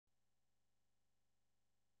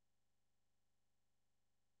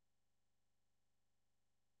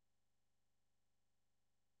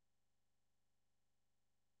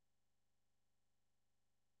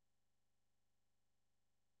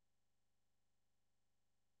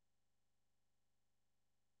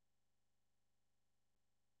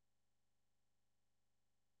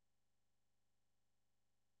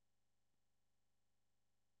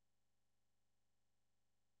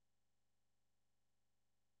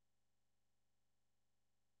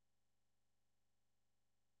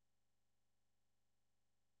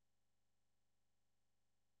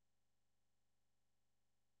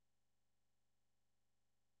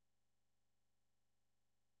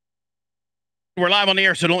We're live on the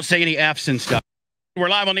air, so don't say any F's and stuff. We're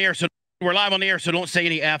live on the air, so don't say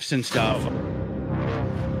any F's and stuff.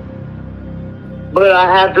 But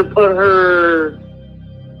I have to put her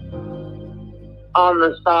on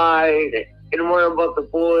the side and worry about the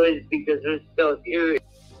boys because they're still here.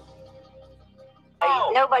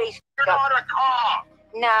 Oh, nobody's. You're not a cop.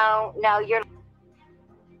 No, you're.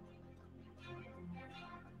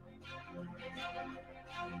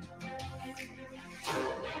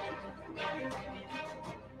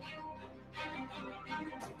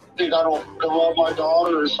 Think I don't love my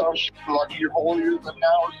daughter or something? Like you're holier than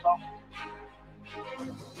now or something?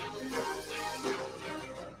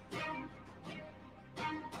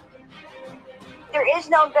 There is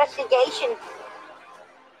no investigation.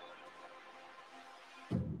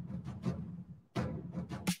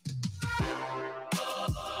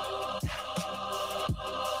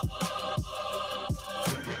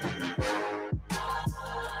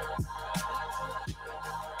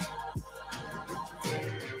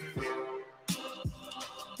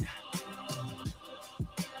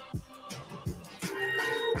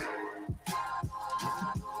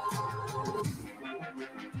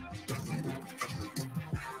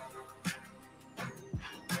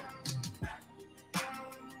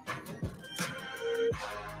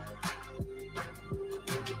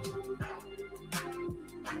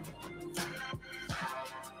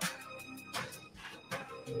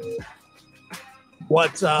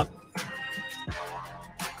 What's up?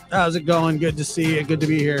 How's it going? Good to see you. Good to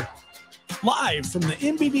be here. Live from the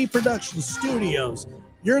MBD Production Studios.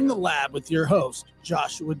 You're in the lab with your host,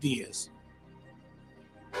 Joshua Diaz.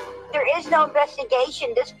 There is no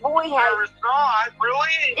investigation. This boy has. There's not,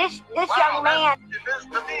 really? This Wow, young man. This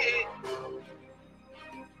to me.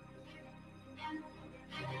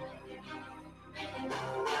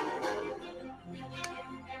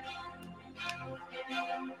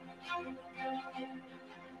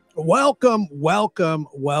 Welcome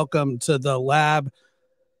to the lab.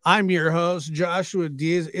 I'm your host, Joshua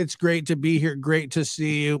Diaz. It's great to be here. Great to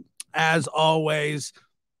see you. As always,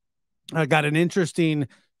 I got an interesting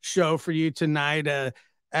show for you tonight.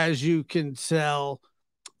 As you can tell,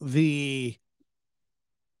 the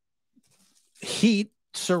heat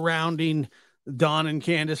surrounding Dawn and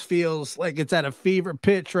Candace feels like it's at a fever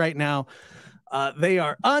pitch right now. They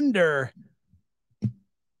are under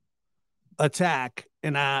attack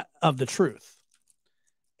of the truth.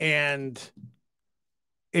 And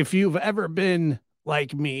if you've ever been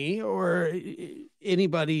like me or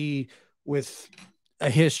anybody with a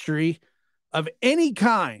history of any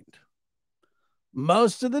kind,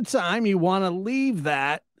 most of the time you want to leave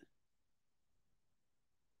that.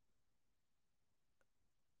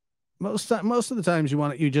 Most of the times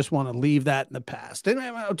you just want to leave that in the past. And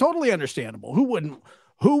totally understandable. Who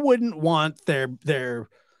wouldn't want their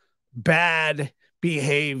bad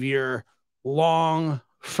behavior long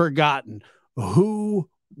forgotten? Who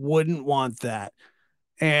wouldn't want that?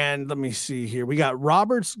 And let me see here. We got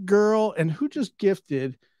Robert's girl, and who just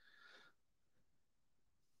gifted?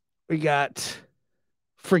 We got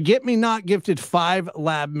Forget Me Not gifted 5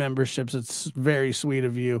 lab memberships. It's very sweet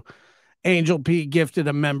of you. Angel P gifted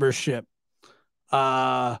a membership.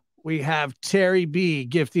 We have Terry B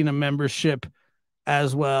gifting a membership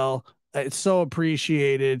as well. It's so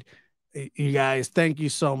appreciated. You guys, thank you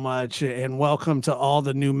so much, and welcome to all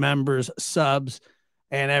the new members, subs,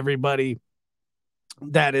 and everybody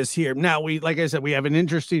that is here. Now, like I said, we have an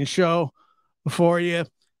interesting show for you.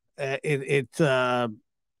 It's on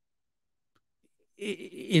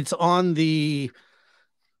the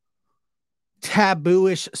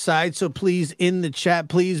tabooish side, so please, in the chat,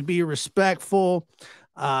 please be respectful.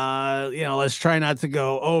 Let's try not to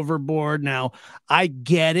go overboard. Now, I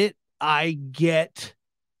get it.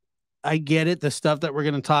 The stuff that we're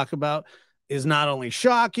going to talk about is not only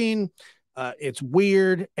shocking, it's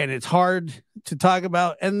weird, and it's hard to talk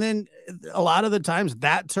about. And then a lot of the times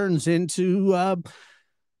that turns into,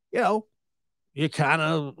 you kind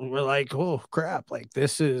of were like, oh crap, like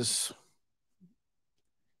this is,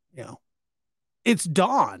 it's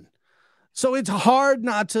Dawn. So it's hard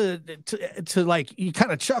not to like, you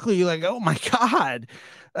kind of chuckle. You're like, oh my God,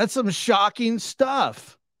 that's some shocking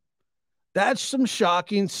stuff. That's some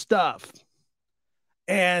shocking stuff.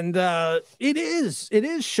 And it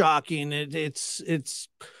is shocking. It's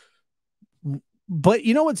but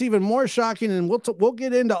you know what's even more shocking, and we'll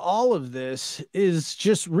get into all of this, is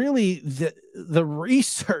just really the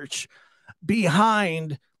research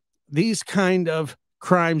behind these kind of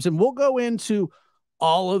crimes. And we'll go into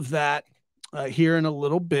all of that here in a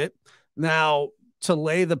little bit. Now, to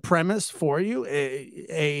lay the premise for you,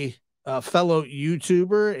 a fellow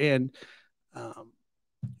YouTuber and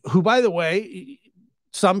who, by the way,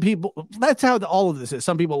 some people, that's how all of this is.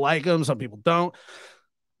 Some people like him, some people don't.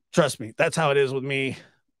 Trust me, that's how it is with me.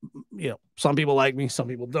 Some people like me, some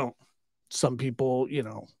people don't. Some people,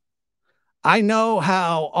 I know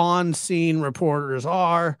how on-scene reporters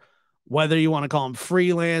are, whether you want to call them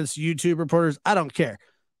freelance YouTube reporters, I don't care.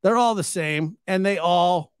 They're all the same, and they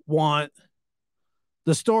all want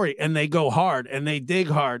the story, and they go hard, and they dig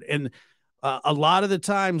hard. And a lot of the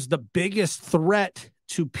times, the biggest threat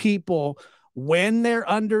to people when they're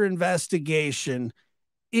under investigation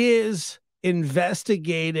is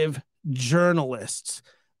investigative journalists,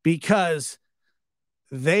 because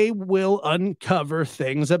they will uncover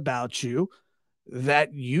things about you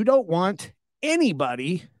that you don't want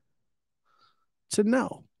anybody to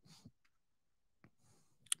know.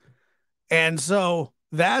 And so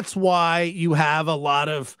that's why you have a lot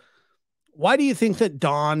of, why do you think that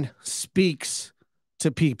Don speaks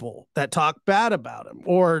to people that talk bad about him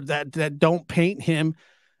or that don't paint him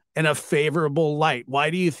in a favorable light? Why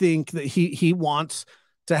do you think that he wants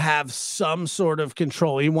to have some sort of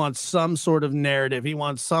control? He wants some sort of narrative. He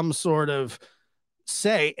wants some sort of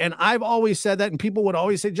say. And I've always said that, and people would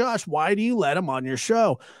always say, Josh, why do you let him on your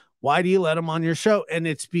show? Why do you let him on your show? And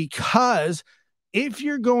it's because if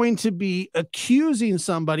you're going to be accusing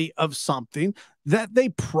somebody of something, that they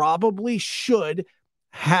probably should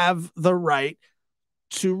have the right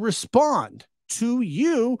to respond to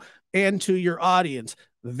you and to your audience.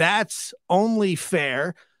 That's only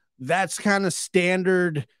fair. That's kind of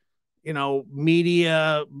standard,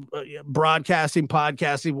 media, broadcasting,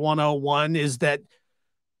 podcasting 101, is that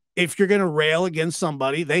if you're going to rail against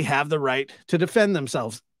somebody, they have the right to defend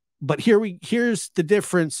themselves. But here's the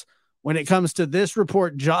difference when it comes to this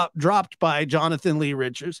report dropped by Jonathan Lee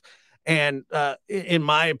Richards. And in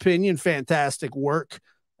my opinion, fantastic work,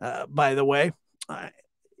 by the way.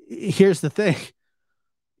 Here's the thing.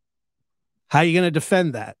 How are you going to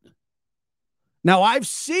defend that? Now, I've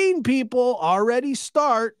seen people already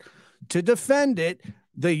start to defend it.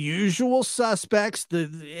 The usual suspects,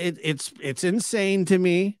 it's insane to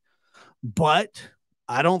me, but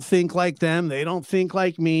I don't think like them. They don't think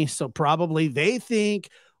like me. So probably they think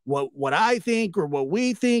what I think or what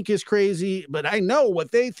we think is crazy, but I know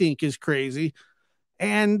what they think is crazy.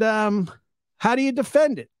 And how do you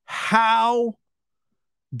defend it? How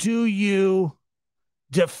do you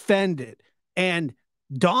defend it? And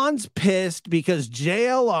Don's pissed because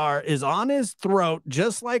JLR is on his throat,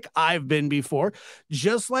 just like I've been before,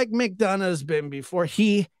 just like McDonough's been before.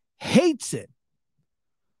 He hates it.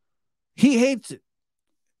 He hates it.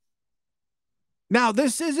 Now,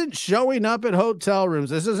 this isn't showing up at hotel rooms.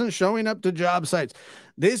 This isn't showing up to job sites.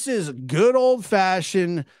 This is good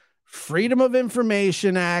old-fashioned Freedom of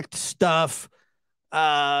Information Act stuff.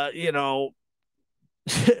 A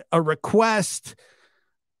request.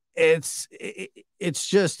 It's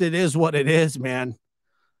just, it is what it is, man.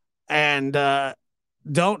 And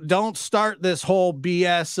don't start this whole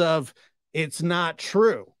BS of it's not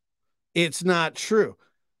true. It's not true.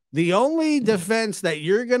 The only defense that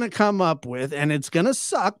you're going to come up with, and it's going to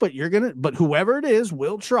suck, but whoever it is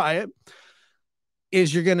will try it,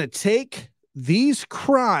 is you're going to take these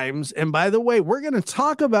crimes. And by the way, we're going to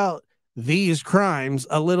talk about these crimes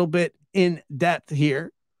a little bit in depth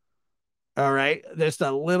here. All right. Just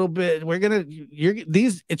a little bit.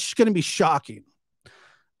 It's going to be shocking.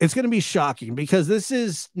 It's going to be shocking because this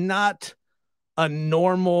is not a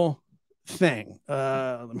normal thing.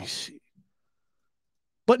 Let me see.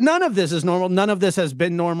 But none of this is normal. None of this has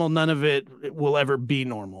been normal. None of it will ever be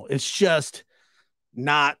normal. It's just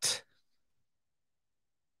not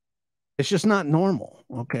normal.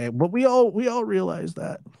 Okay. But we all realize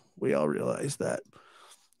that. We all realize that.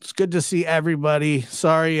 It's good to see everybody.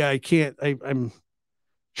 Sorry, I can't. I'm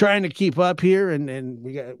trying to keep up here, and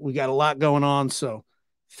we got a lot going on. So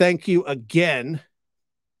thank you again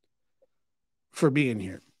for being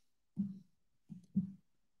here.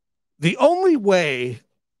 The only way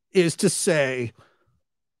is to say,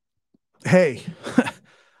 hey,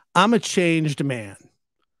 I'm a changed man.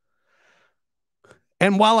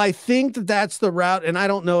 And while I think that that's the route, and I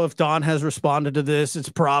don't know if Don has responded to this, it's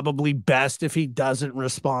probably best if he doesn't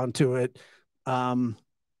respond to it.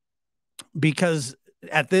 Because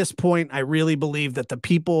at this point, I really believe that the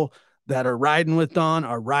people that are riding with Don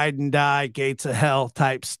are ride and die, gates of hell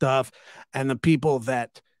type stuff. And the people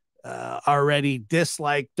that already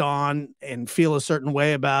dislike Don and feel a certain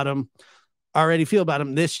way about him already feel about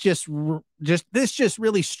him. This just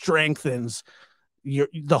really strengthens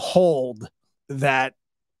the hold that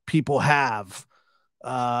people have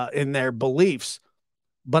in their beliefs.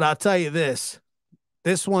 But I'll tell you this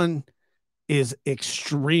one is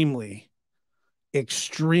extremely,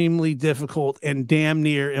 extremely difficult and damn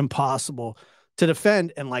near impossible to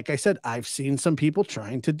defend. And like I said, I've seen some people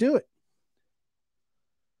trying to do it.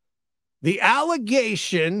 The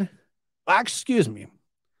allegation, excuse me,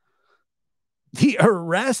 the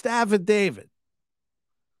arrest affidavit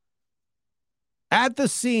at the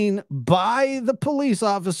scene by the police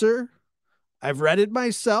officer. I've read it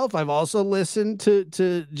myself. I've also listened to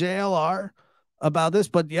JLR about this,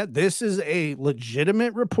 but yet this is a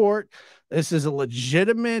legitimate report. This is a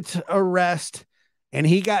legitimate arrest. And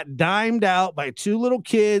he got dimed out by two little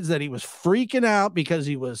kids that he was freaking out because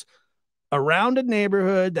he was around a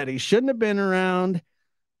neighborhood that he shouldn't have been around.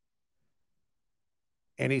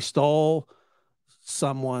 And he stole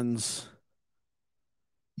someone's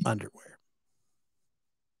underwear.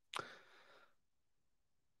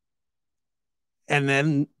 And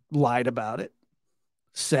then lied about it,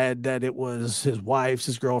 said that it was his wife's,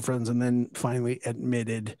 his girlfriend's, and then finally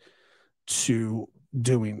admitted to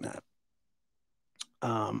doing that.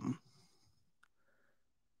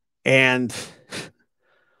 And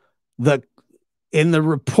in the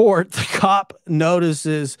report, the cop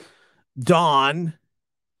notices Don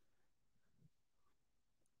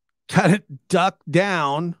kind of ducked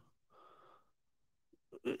down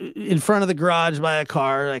in front of the garage by a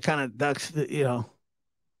car. Like kind of ducks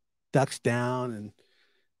down,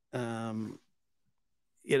 and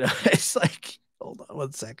it's like, hold on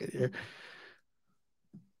one second here.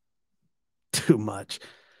 Too much.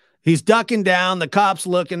 He's ducking down. The cop's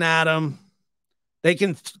looking at him. They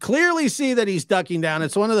can clearly see that he's ducking down.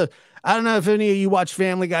 It's one of the, I don't know if any of you watch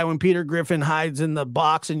Family Guy when Peter Griffin hides in the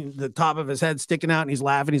box and the top of his head sticking out and he's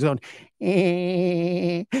laughing. He's going,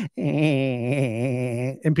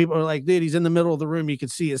 and people are like, dude, he's in the middle of the room. You can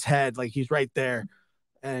see his head. Like he's right there.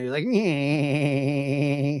 And he's like,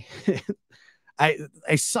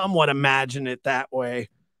 I somewhat imagine it that way.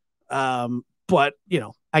 But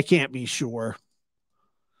I can't be sure.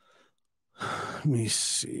 Let me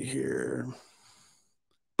see here.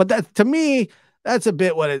 But that, to me, that's a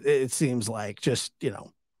bit what it seems like. Just,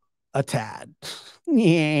 a tad.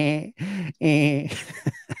 It's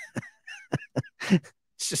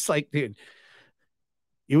just like, dude,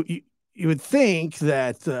 you would think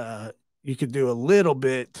that you could do a little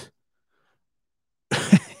bit.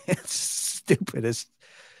 It's stupidest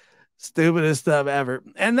stuff ever.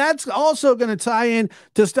 And that's also going to tie in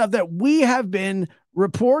to stuff that we have been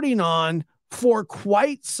reporting on for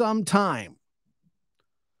quite some time.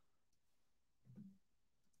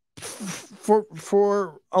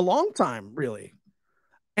 For a long time, really.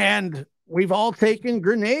 And we've all taken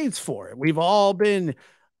grenades for it. We've all been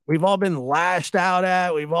lashed out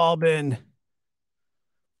at. We've all been,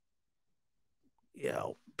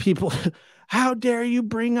 people, how dare you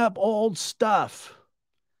bring up old stuff?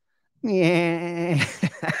 Yeah.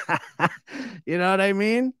 You know what I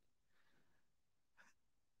mean?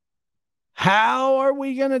 How are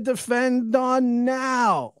we going to defend Don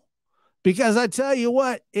now? Because I tell you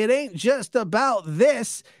what, it ain't just about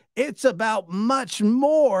this. It's about much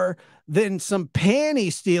more than some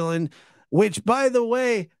panty stealing, which, by the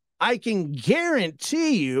way, I can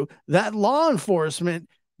guarantee you that law enforcement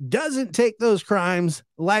doesn't take those crimes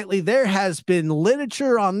lightly. There has been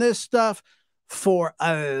literature on this stuff for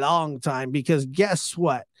a long time, because guess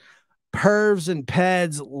what? Pervs and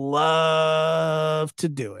peds love to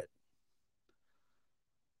do it.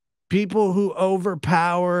 People who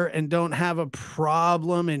overpower and don't have a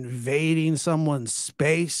problem invading someone's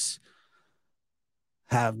space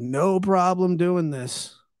have no problem doing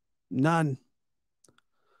this. None.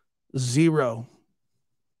 Zero.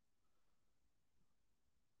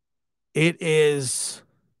 It is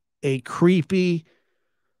a creepy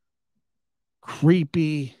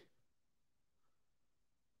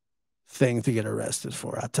thing to get arrested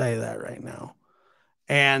for. I'll tell you that right now.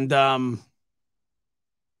 And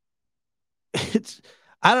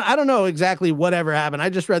I don't know exactly whatever happened. I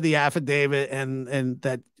just read the affidavit and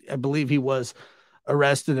that I believe he was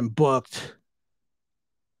arrested and booked.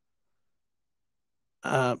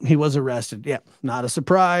 He was arrested. Yeah, not a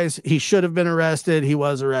surprise. He should have been arrested. He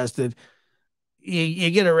was arrested.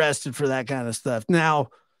 You get arrested for that kind of stuff. Now,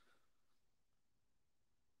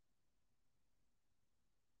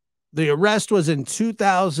 the arrest was in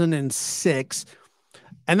 2006.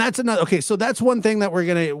 And that's another, okay, so that's one thing that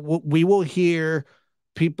we will hear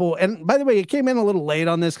people, and by the way, it came in a little late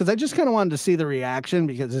on this because I just kind of wanted to see the reaction,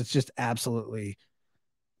 because it's just absolutely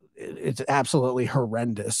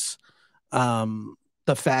horrendous.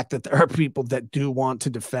 The fact that there are people that do want to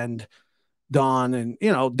defend Don, and,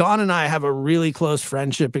 Don and I have a really close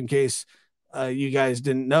friendship, in case you guys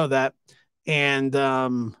didn't know that. And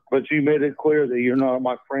But you made it clear that you're not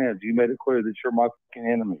my friend. You made it clear that you're my fucking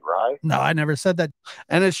enemy, right? no, I never said that.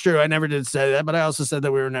 And it's true. I never did say that, but I also said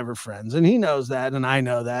that we were never friends. And he knows that, and I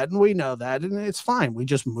know that, and we know that, and it's fine. We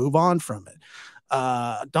just move on from it.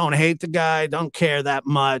 Don't hate the guy, don't care that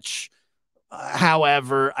much.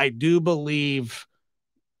 However, I do believe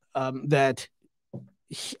that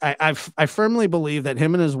I firmly believe that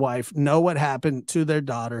him and his wife know what happened to their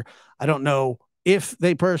daughter. I don't know if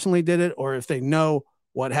they personally did it or if they know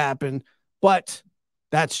what happened, but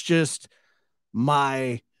that's just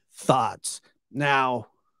my thoughts. Now,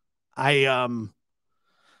 let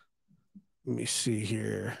me see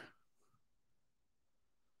here.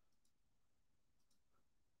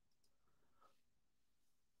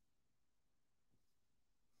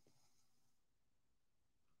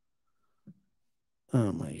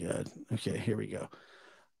 Oh my God. Okay, here we go.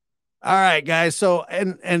 All right, guys. So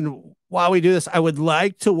and while we do this, I would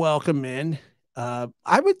like to welcome in.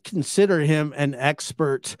 I would consider him an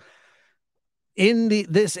expert in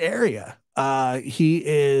this area. He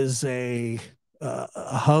is a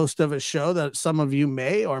host of a show that some of you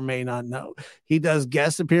may or may not know. He does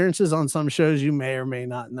guest appearances on some shows you may or may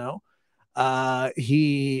not know.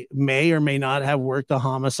 He may or may not have worked a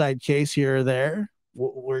homicide case here or there.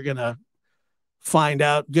 We're gonna find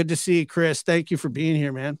out. Good to see you, Chris. Thank you for being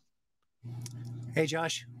here, man. Hey,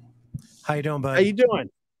 Josh. How you doing, bud? How you doing?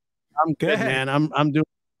 I'm good, man. I'm doing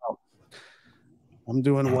well. I'm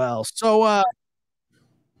doing well. So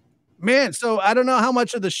man, so I don't know how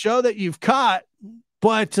much of the show that you've caught,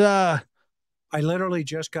 but I literally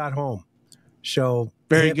just got home. So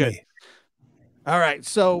very good. All right.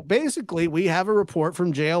 So basically we have a report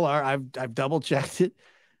from JLR. I've double checked it.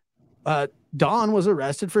 Don was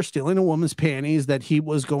arrested for stealing a woman's panties that he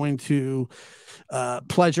was going to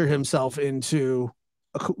pleasure himself into,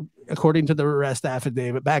 according to the arrest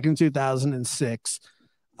affidavit, back in 2006.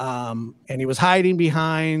 And he was hiding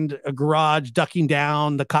behind a garage, ducking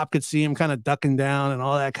down. The cop could see him kind of ducking down and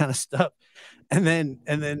all that kind of stuff. And then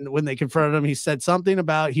when they confronted him, he said something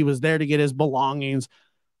about he was there to get his belongings.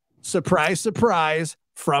 Surprise, surprise,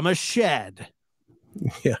 from a shed.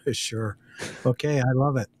 Yeah, sure. Okay, I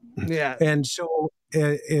love it. Yeah. And so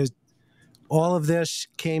is all of this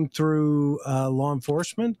came through law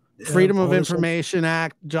enforcement? Freedom of Information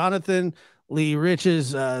Act. Jonathan Lee Riches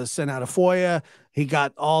sent out a FOIA. He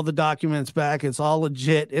got all the documents back. It's all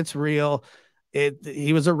legit. It's real.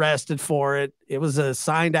 He was arrested for it. It was a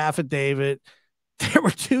signed affidavit. There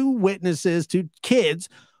were two witnesses, two kids.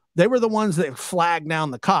 They were the ones that flagged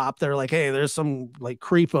down the cop. They're like, hey, there's some like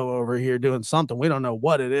creepo over here doing something. We don't know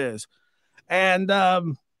what it is. And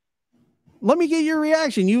let me get your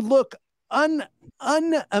reaction. You look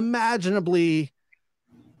unimaginably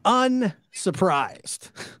unsurprised.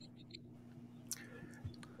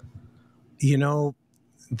 You know,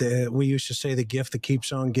 we used to say the gift that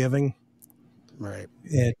keeps on giving. Right.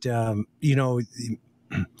 You know,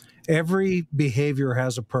 every behavior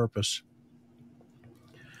has a purpose.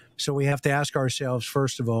 So we have to ask ourselves,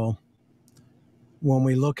 first of all, when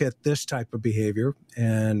we look at this type of behavior,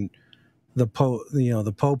 and the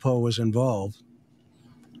popo was involved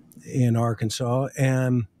in Arkansas,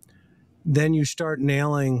 and then you start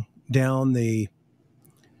nailing down the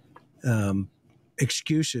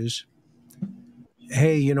excuses.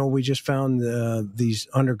 Hey, you know, we just found these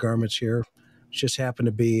undergarments here. Just happen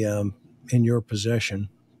to be in your possession.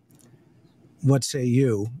 What say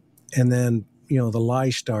you? And then, you know, the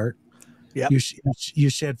lies start. Yeah. You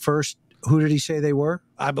said first, who did he say they were?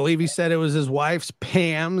 I believe he said it was his wife's,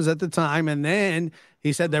 Pam's at the time. And then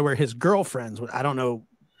he said they were his girlfriends. I don't know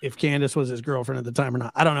if Candace was his girlfriend at the time or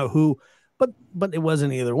not. I don't know who, but it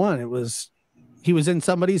wasn't either one. He was in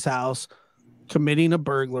somebody's house committing a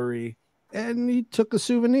burglary, and he took a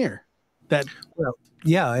souvenir well,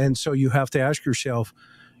 yeah. And so you have to ask yourself,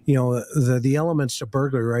 you know, the elements of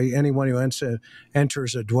burglary, right? Anyone who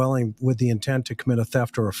enters a dwelling with the intent to commit a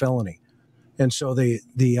theft or a felony. And so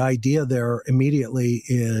the idea there immediately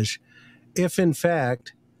is, if in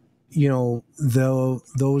fact, you know,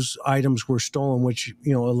 those items were stolen, which,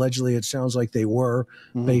 you know, allegedly it sounds like they were,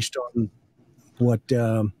 based on what,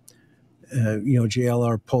 you know,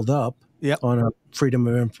 JLR pulled up on a Freedom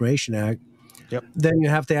of Information Act. Yep. Then you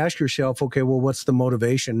have to ask yourself, okay, well, what's the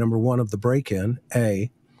motivation, number one, of the break-in, A?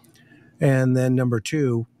 And then number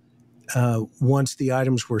two, once the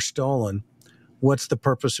items were stolen, what's the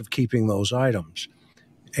purpose of keeping those items?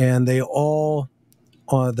 And they all,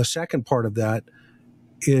 the second part of that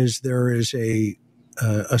is there is a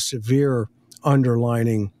severe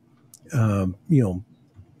underlining, you know,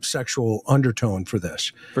 sexual undertone for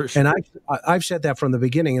this. For sure. And I've said that from the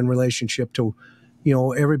beginning in relationship to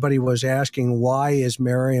everybody was asking, why is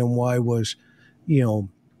Mary and why was,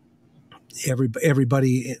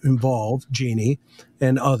 everybody involved, Jeannie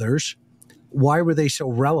and others, why were they so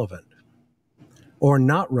relevant or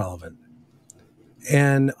not relevant?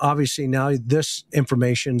 And obviously now this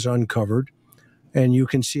information's uncovered and you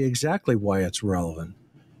can see exactly why it's relevant,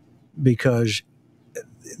 because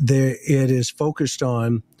it is focused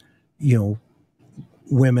on,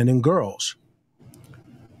 women and girls.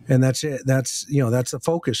 And that's it. That's the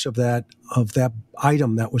focus of that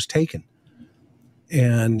item that was taken.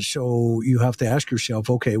 And so you have to ask yourself,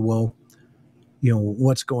 okay, well,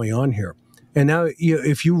 what's going on here? And now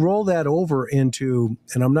if you roll that over into,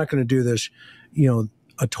 and I'm not going to do this,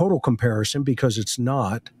 a total comparison because it's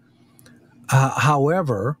not.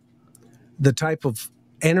 However, the type of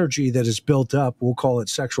energy that is built up, we'll call it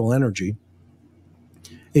sexual energy.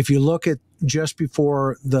 If you look at just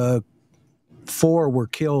before the 4 were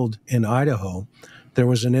killed in Idaho, there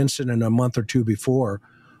was an incident a month or two before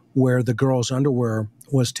where the girl's underwear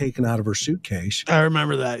was taken out of her suitcase. I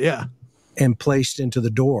remember that, yeah. And placed into the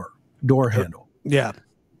door handle. Yeah.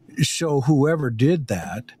 So whoever did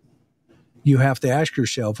that, you have to ask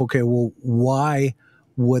yourself, okay, well, why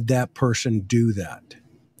would that person do that?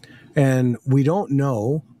 And we don't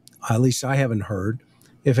know, at least I haven't heard,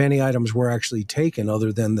 if any items were actually taken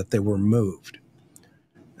other than that they were moved.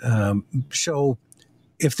 So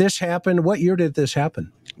if this happened, what year did this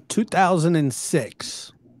happen?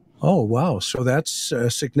 2006. Oh, wow. So that's a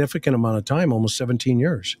significant amount of time, almost 17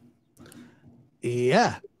 years.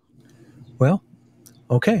 Yeah. Well,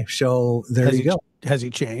 okay. So there you go. Has he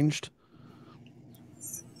changed?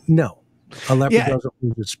 No. A leopard doesn't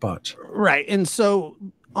lose its spots. Right. And so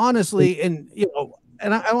honestly, and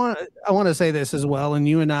and I want to say this as well, and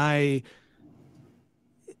you and I,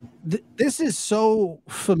 this is so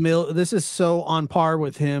familiar. This is so on par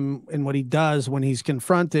with him and what he does when he's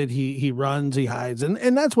confronted. He runs, he hides,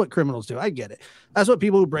 and that's what criminals do. I get it. That's what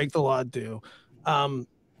people who break the law do.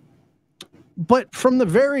 But from the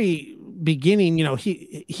very beginning,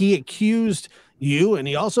 he accused you, and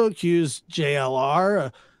he also accused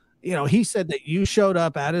JLR. He said that you showed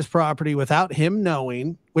up at his property without him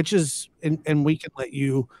knowing, which is, and we can let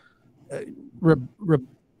you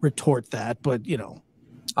retort that, but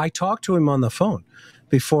I talked to him on the phone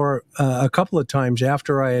before a couple of times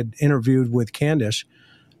after I had interviewed with Candace.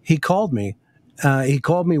 He called me. He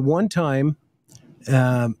called me one time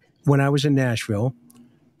when I was in Nashville,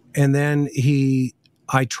 and then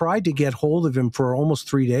I tried to get hold of him for almost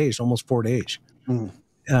 3 days, almost 4 days.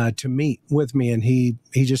 To meet with me, and he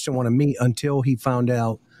just didn't want to meet until he found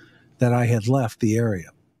out that I had left the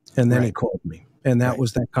area, and then he called me, and that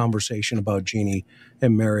was that conversation about Jeannie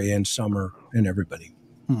and Mary and Summer and everybody.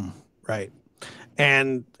 Right,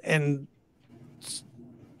 and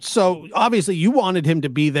so obviously you wanted him to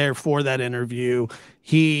be there for that interview.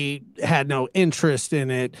 He had no interest in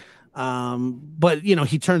it, but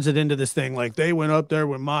he turns it into this thing like they went up there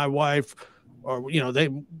with my wife. Or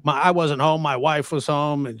I wasn't home, my wife was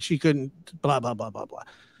home, and she couldn't. Blah blah blah blah blah.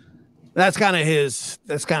 That's kind of his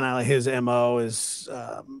MO is.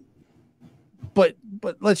 But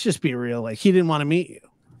let's just be real. Like, he didn't want to meet you.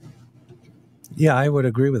 Yeah, I would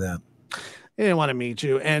agree with that. He didn't want to meet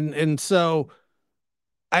you, and so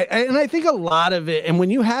I think a lot of it. And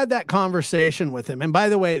when you had that conversation with him, and by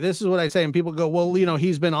the way, this is what I say, and people go, well,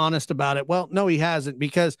 he's been honest about it. Well, no, he hasn't,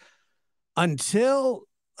 because until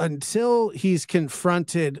he's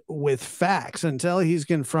confronted with facts, until he's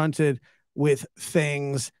confronted with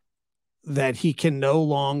things that he can no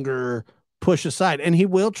longer push aside, and he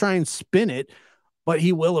will try and spin it, but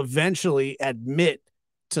he will eventually admit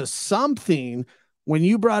to something. When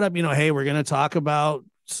you brought up, hey, we're going to talk about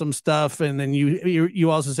some stuff, and then you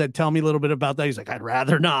also said, tell me a little bit about that. He's like, I'd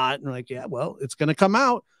rather not. And I'm like, yeah, well, it's going to come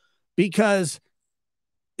out, because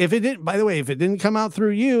if it didn't come out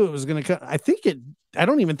through you, it was going to come. I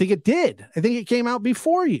don't even think it did. I think it came out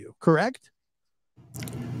before you, correct?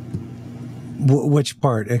 Which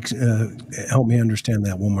part? Help me understand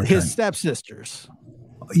that one more time. His stepsisters.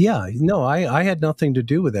 Yeah, no, I had nothing to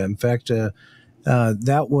do with that. In fact,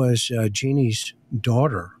 that was Jeannie's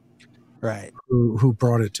daughter, right, who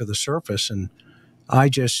brought it to the surface. And I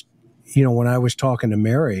just, when I was talking to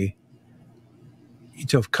Mary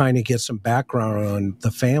to kind of get some background on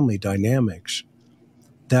the family dynamics,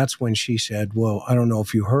 that's when she said, well, I don't know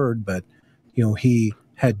if you heard, but, he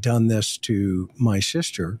had done this to my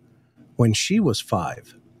sister when she was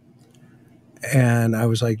 5. And I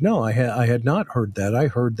was like, no, I had not heard that. I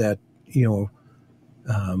heard that,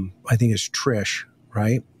 I think it's Trish,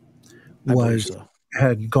 right?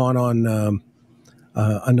 Had gone on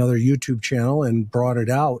another YouTube channel and brought it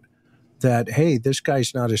out that, hey, this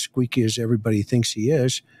guy's not as squeaky as everybody thinks he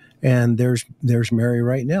is. And there's Mary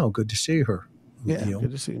right now. Good to see her. Yeah,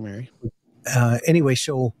 good to see you, Mary. Anyway,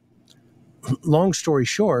 so long story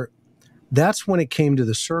short, that's when it came to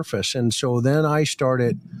the surface. And so then I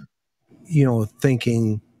started,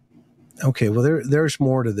 thinking, okay, well, there's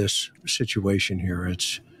more to this situation here.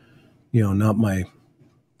 It's, not my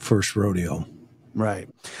first rodeo. Right.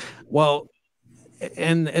 Well,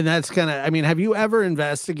 and that's kind of, I mean, have you ever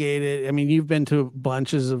investigated? I mean, you've been to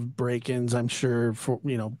bunches of break-ins, I'm sure, for,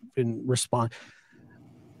 in response.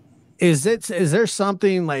 Is there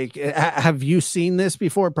something like, have you seen this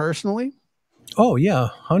before personally? Oh yeah,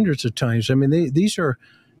 hundreds of times. I mean, these are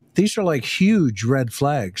like huge red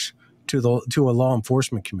flags to a law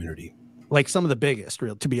enforcement community. Like some of the biggest,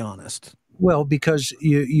 to be honest. Well, because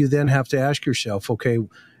you then have to ask yourself, okay,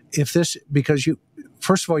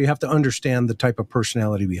 first of all, you have to understand the type of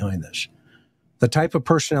personality behind this. The type of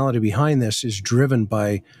personality behind this is driven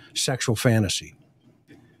by sexual fantasy.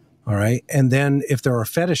 All right. And then if there are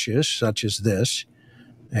fetishes such as this,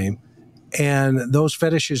 okay, and those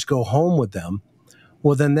fetishes go home with them,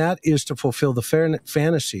 well, then that is to fulfill the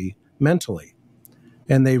fantasy mentally.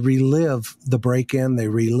 And they relive the break-in. They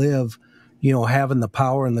relive, having the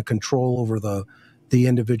power and the control over the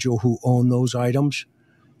individual who own those items.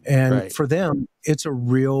 And for them, it's a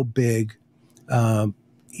real big, turn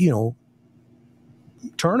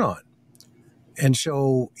on. And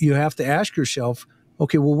so you have to ask yourself,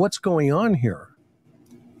 okay, well, what's going on here?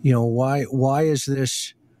 Why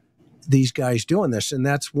is these guys doing this? And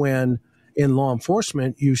that's when in law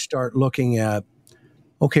enforcement, you start looking at,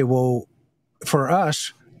 okay, well, for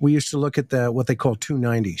us, we used to look at what they call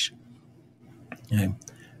 290s. Okay.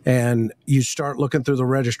 And you start looking through the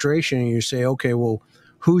registration and you say, okay, well,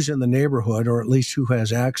 who's in the neighborhood, or at least who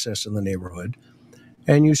has access in the neighborhood?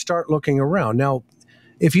 And you start looking around. Now,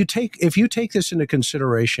 if you take this into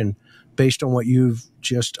consideration based on what you've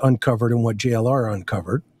just uncovered and what JLR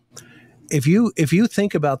uncovered, if you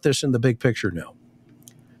think about this in the big picture now,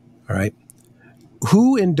 all right,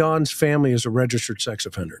 who in Don's family is a registered sex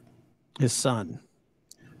offender? His son.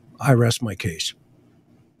 I rest my case.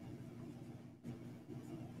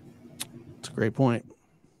 That's a great point.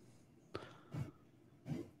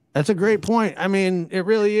 That's a great point. I mean, it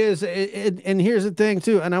really is. And here's the thing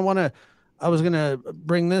too. And I was going to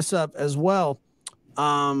bring this up as well.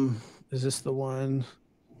 Is this the one?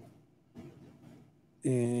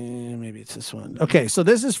 And maybe it's this one. Okay. So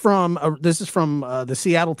this is from the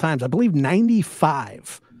Seattle Times, I believe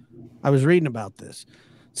 95. I was reading about this.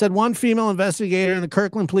 It said one female investigator in the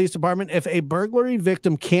Kirkland Police Department, if a burglary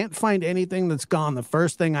victim can't find anything that's gone, the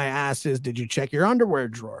first thing I asked is, did you check your underwear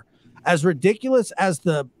drawer? As ridiculous as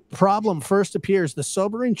the problem first appears, the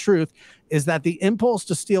sobering truth is that the impulse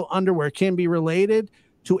to steal underwear can be related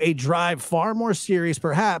to a drive far more serious,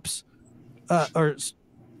 perhaps a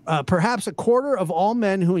quarter of all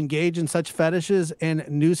men who engage in such fetishes and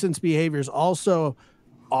nuisance behaviors also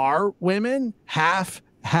are women. Half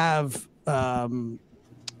have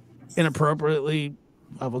inappropriately,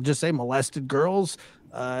 I will just say, molested girls.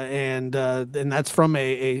 And that's from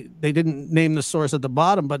they didn't name the source at the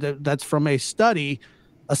bottom, but that's from a study,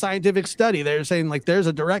 a scientific study. They're saying like there's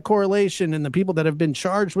a direct correlation in the people that have been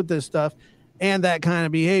charged with this stuff and that kind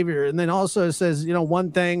of behavior. And then also it says,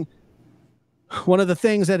 one of the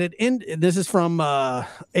things that this is from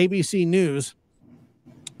ABC News.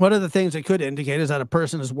 One of the things it could indicate is that a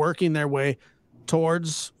person is working their way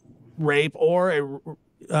towards rape or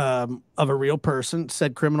of a real person,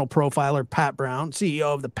 said criminal profiler Pat Brown,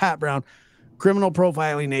 CEO of the Pat Brown Criminal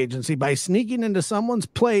Profiling Agency. By sneaking into someone's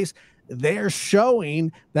place, they're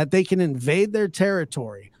showing that they can invade their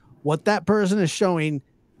territory. What that person is showing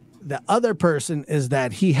the other person is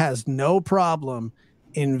that he has no problem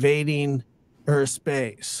invading her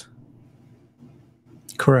space.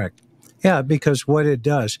 Correct. Yeah, because what it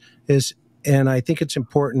does is, and I think it's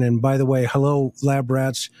important, and by the way, hello, lab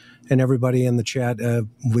rats and everybody in the chat.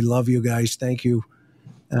 We love you guys. Thank you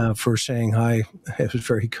for saying hi. It was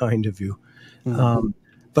very kind of you. Mm-hmm.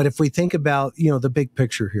 But if we think about, the big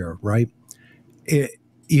picture here, right?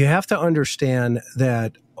 You have to understand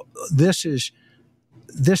that this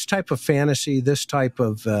type of fantasy, this type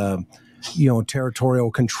of,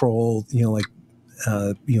 territorial control,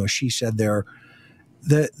 she said there,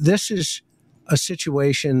 that this is a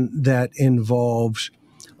situation that involves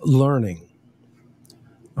learning.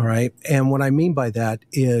 All right. And what I mean by that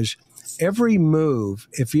is every move,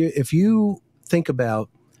 if you think about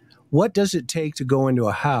what does it take to go into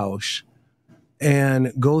a house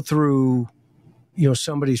and go through,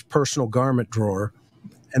 somebody's personal garment drawer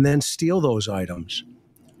and then steal those items.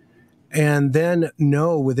 and then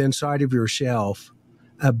know within inside of yourself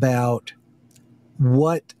about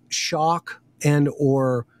what shock and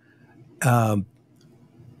or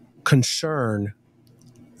concern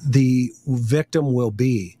the victim will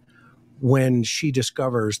be when she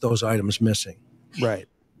discovers those items missing. Right.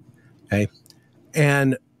 Okay.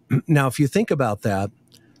 And now, if you think about that,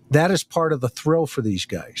 that is part of the thrill for these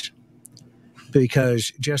guys,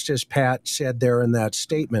 because just as Pat said there in that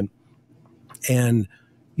statement, and,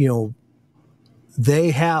 you know,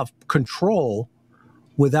 they have control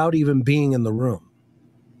without even being in the room,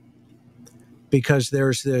 because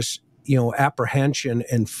there's this, you know, apprehension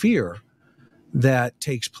and fear that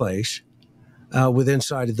takes place with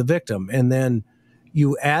inside of the victim. And then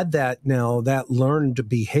you add that now, that learned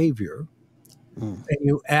behavior, and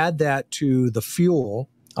you add that to the fuel,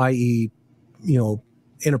 i.e., you know,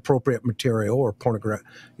 inappropriate material or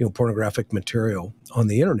pornographic material on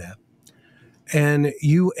the internet, and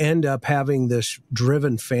you end up having this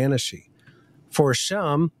driven fantasy. For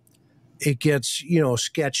some, it gets, you know,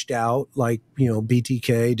 sketched out, like, you know,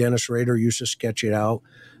 BTK, Dennis Rader used to sketch it out.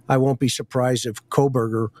 I won't be surprised if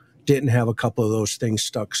Koberger didn't have a couple of those things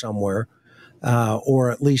stuck somewhere, or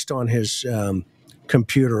at least on his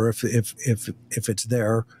computer, if it's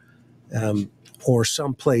there, or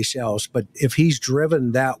someplace else. But if he's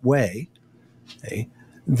driven that way, okay,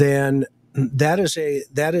 then that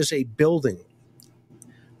is a building.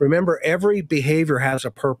 Remember, every behavior has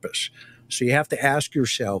a purpose. So you have to ask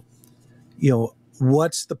yourself, you know,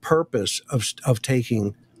 what's the purpose of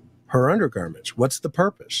taking her undergarments? What's the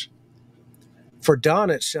purpose? For Don,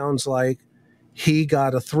 it sounds like he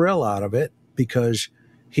got a thrill out of it because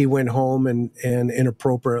he went home and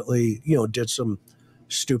inappropriately, you know, did some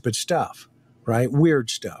stupid stuff, right? Weird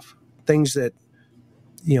stuff, things that,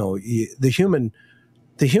 you know, the human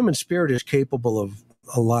spirit is capable of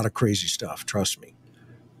a lot of crazy stuff. Trust me.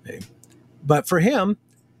 Okay? But for him,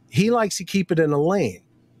 he likes to keep it in a lane.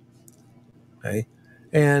 Okay.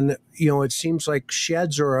 And, you know, it seems like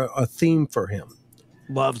sheds are a theme for him.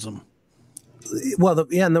 Loves them. Well,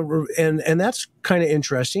 and that's kind of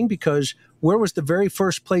interesting, because where was the very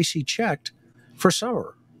first place he checked for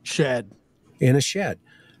summer? Shed. In a shed.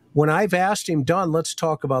 When I've asked him, Don, let's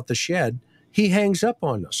talk about the shed, he hangs up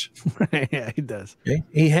on us. Yeah, he does. Okay.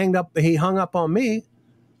 He hung up on me.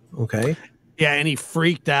 Okay. Yeah, and he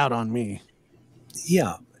freaked out on me.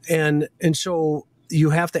 Yeah. And so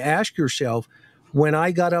you have to ask yourself, when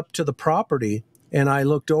I got up to the property and I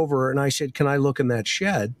looked over and I said, can I look in that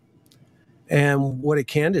shed? And what did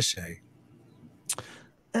Candace say?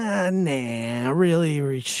 Nah, really,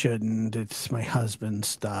 we shouldn't. It's my husband's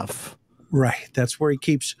stuff. Right. That's where he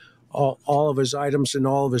keeps all of his items and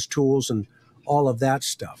all of his tools and all of that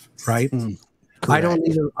stuff. Right. I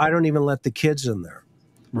don't even let the kids in there.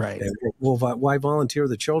 Right. Well, why volunteer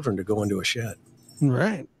the children to go into a shed?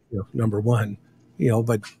 Right. You know, number one, you know,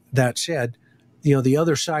 but that said, you know, the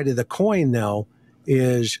other side of the coin now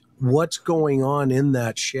is what's going on in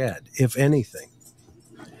that shed, if anything.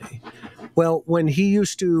 Okay. Well, when he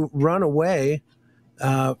used to run away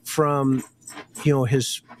from, you know,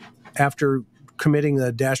 after committing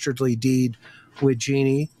the dastardly deed with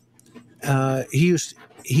Jeannie, he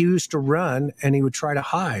used to run and he would try to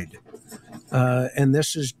hide. And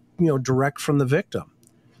this is, you know, direct from the victim.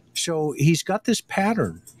 So he's got this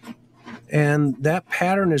pattern, and that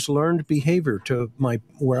pattern is learned behavior, to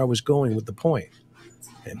where I was going with the point.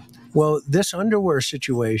 Okay. Well, this underwear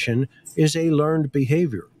situation is a learned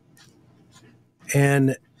behavior.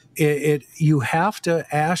 And you have to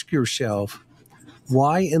ask yourself,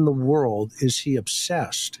 why in the world is he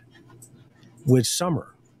obsessed with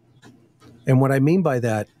Summer? And what I mean by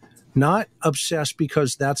that, not obsessed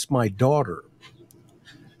because that's my daughter,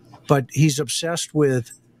 but he's obsessed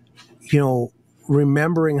with, you know,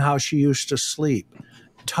 remembering how she used to sleep,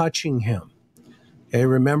 touching him. Okay,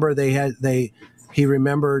 remember he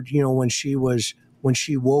remembered, you know, when she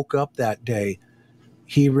woke up that day,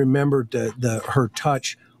 he remembered her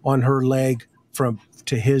touch on her leg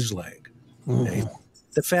to his leg. Okay?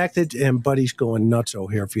 The fact that, and Buddy's going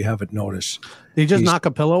nutso here, if you haven't noticed. Did he just knock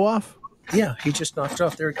a pillow off? Yeah, he just knocked it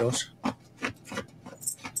off. There it goes. He's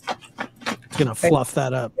gonna fluff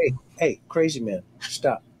that up. Hey, crazy man,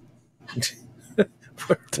 stop.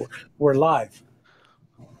 We're live.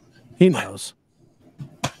 He knows.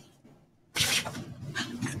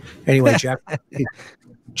 Anyway,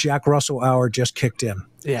 Jack Russell hour just kicked in.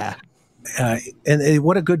 Yeah. And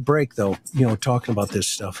what a good break, though, you know, talking about this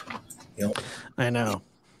stuff. You know, I know.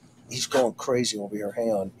 He's going crazy over here.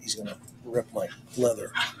 Hang on. He's going to rip my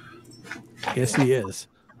leather. Yes, he is.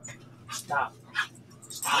 Stop.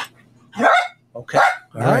 Okay.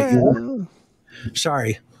 All right.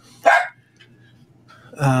 Sorry.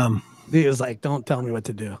 He was like, "Don't tell me what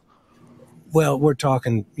to do." Well, we're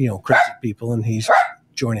talking, crazy people, and he's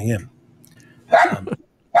joining in.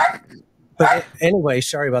 But anyway,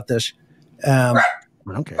 sorry about this. I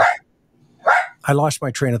don't care. I lost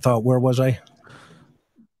my train of thought. Where was I?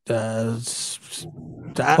 I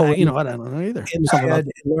don't know either. Instead,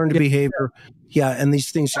 learned behavior. Yeah, and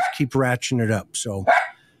these things just keep ratcheting it up. So,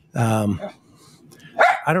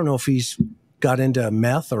 I don't know if he's got into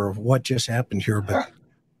meth or what just happened here, but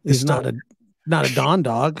he's not a Don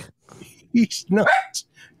dog. He's not,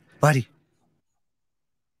 buddy.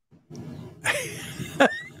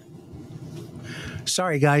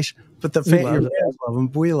 Sorry, guys, but your fans love him.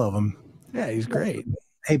 We love him. Yeah, he's great.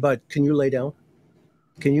 Hey, bud, can you lay down?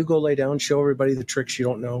 Can you go lay down? Show everybody the tricks you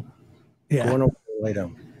don't know. Yeah, go on over and lay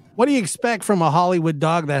down. What do you expect from a Hollywood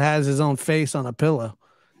dog that has his own face on a pillow?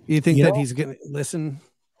 You think that he's gonna listen?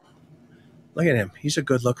 Look at him. He's a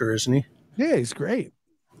good looker, isn't he? Yeah, he's great.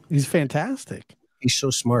 He's fantastic. He's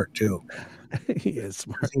so smart too. He is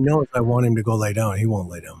smart. He knows I want him to go lay down. He won't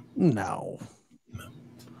lay down. No.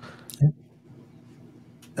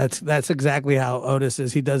 That's exactly how Otis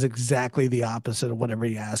is. He does exactly the opposite of whatever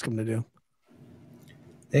you ask him to do.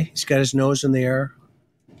 Hey, he's got his nose in the air.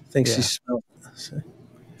 Thinks he's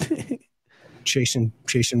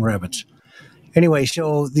chasing rabbits. Anyway,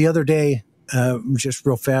 so the other day, just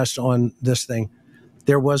real fast on this thing,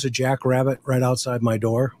 there was a jackrabbit right outside my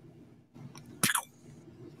door.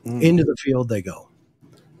 Into the field they go.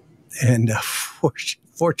 And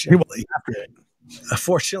fortunately,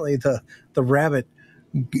 the rabbit,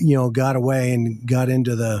 got away and got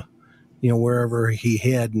into the, wherever he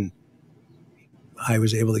hid, and I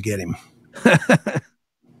was able to get him.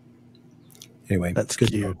 Anyway, that's good.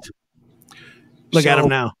 Cute. Look at him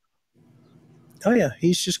now. Oh yeah,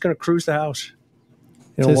 he's just going to cruise the house.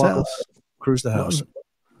 His house. Cruise the house.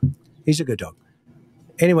 He's a good dog.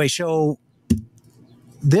 Anyway, so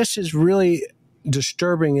this is really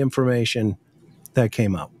disturbing information that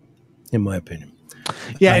came out, in my opinion.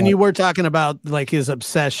 Yeah, and you were talking about like his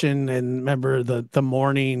obsession, and remember the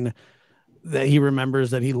morning that he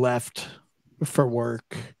remembers that he left for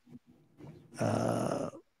work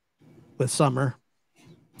with Summer.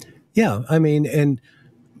 Yeah, I mean,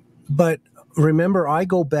 but remember, I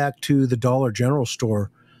go back to the Dollar General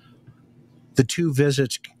store. The 2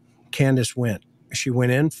 visits Candace went. She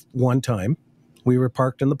went in one time. We were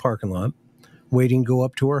parked in the parking lot, waiting to go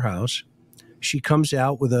up to her house. She comes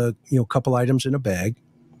out with a couple items in a bag,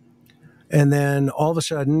 and then all of a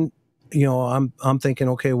sudden, I'm thinking,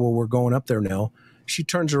 okay, well, we're going up there now. She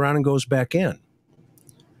turns around and goes back in,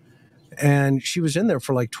 and she was in there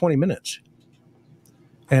for like 20 minutes.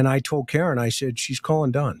 And I told Karen, I said, she's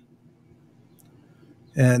calling Don,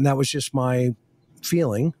 and that was just my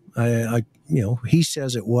feeling. He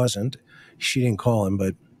says it wasn't. She didn't call him,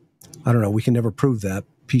 but I don't know. We can never prove that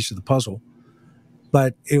piece of the puzzle.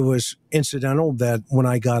 But it was incidental that when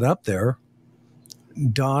I got up there,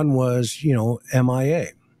 Don was,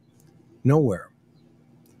 MIA, nowhere.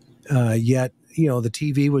 Yet, the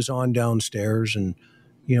TV was on downstairs, and,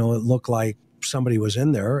 it looked like somebody was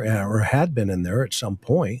in there or had been in there at some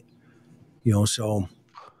point, so,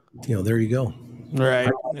 there you go. Right.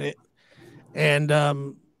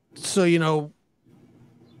 And, so,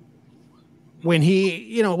 when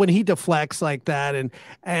he deflects like that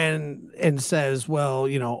and says, well,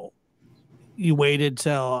 you waited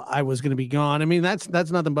till I was going to be gone. I mean, that's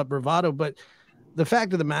nothing but bravado. But the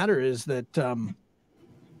fact of the matter is that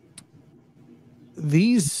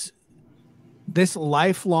this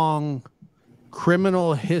lifelong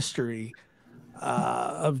criminal history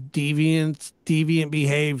of deviant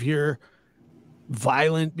behavior,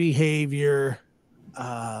 violent behavior,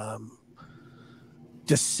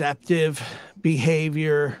 deceptive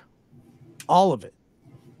behavior, all of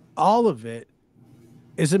it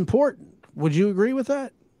is important. Would you agree with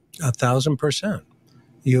that? 1,000%.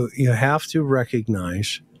 You have to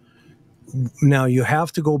recognize. Now you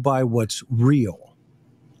have to go by what's real,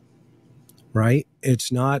 right?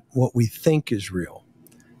 It's not what we think is real.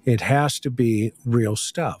 It has to be real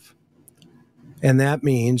stuff. And that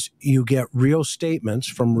means you get real statements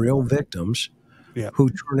from real victims who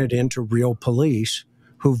turn it into real police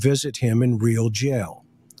who visit him in real jail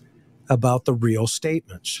about the real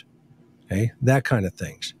statements, okay? That kind of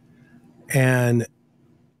things. And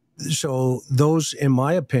so those, in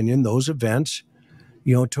my opinion, those events,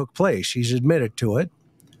 took place. He's admitted to it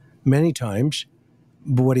many times,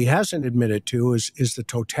 but what he hasn't admitted to is the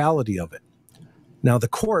totality of it. Now, the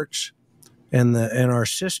courts and our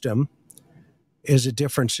system is a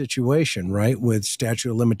different situation, right? With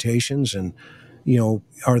statute of limitations and,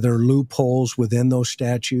 are there loopholes within those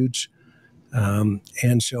statutes?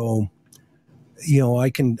 And so, I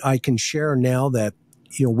can share now that,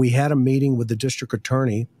 we had a meeting with the district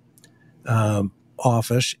attorney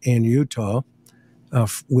office in Utah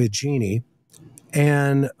with Jeannie.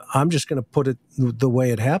 And I'm just going to put it the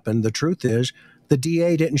way it happened. The truth is the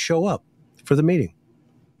DA didn't show up for the meeting.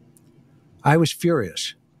 I was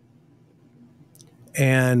furious.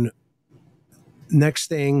 And next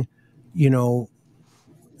thing, the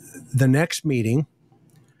next meeting,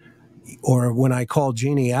 or when I called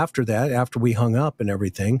Jeannie after that, after we hung up and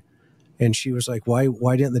everything, and she was like,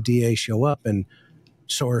 why didn't the DA show up? And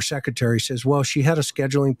so her secretary says, well, she had a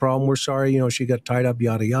scheduling problem. We're sorry, she got tied up,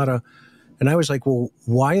 yada, yada. And I was like, well,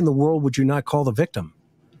 why in the world would you not call the victim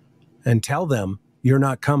and tell them you're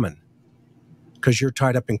not coming because you're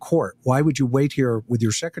tied up in court? Why would you wait here with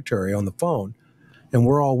your secretary on the phone and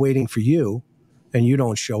we're all waiting for you and you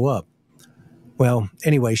don't show up? Well,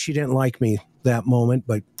 anyway, she didn't like me that moment,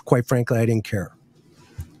 but quite frankly, I didn't care.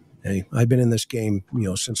 Hey, I've been in this game,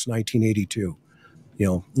 since 1982.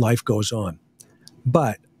 Life goes on.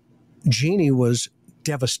 But Jeannie was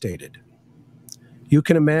devastated. You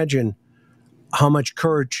can imagine how much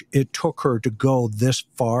courage it took her to go this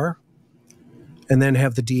far and then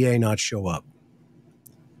have the DA not show up.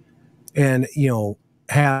 And,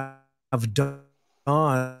 have Don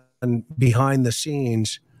behind the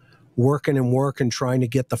scenes working, trying to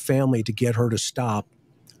get the family to get her to stop.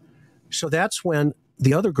 So that's when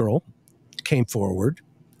the other girl came forward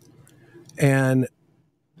and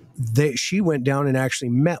she went down and actually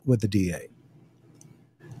met with the DA.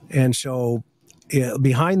 And so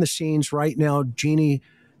behind the scenes right now, Jeannie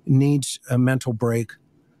needs a mental break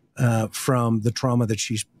from the trauma that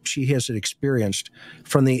she has experienced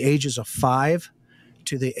from the ages of 5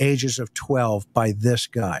 to the ages of 12 by this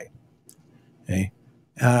guy. Okay.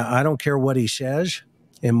 I don't care what he says.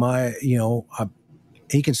 He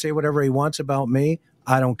can say whatever he wants about me.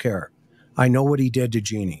 I don't care. I know what he did to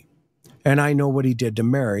Jeannie, and I know what he did to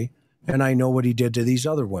Mary, and I know what he did to these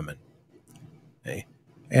other women. Okay.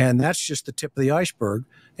 And that's just the tip of the iceberg.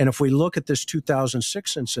 And if we look at this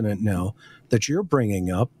 2006 incident now that you're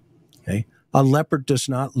bringing up, okay, a leopard does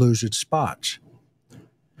not lose its spots.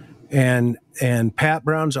 And Pat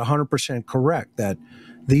Brown's 100% correct that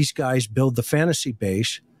these guys build the fantasy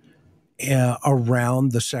base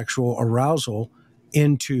around the sexual arousal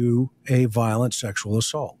into a violent sexual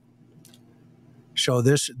assault. So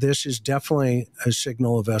this is definitely a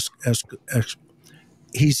signal of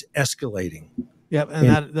he's escalating. Yep,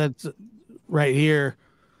 and that's right here.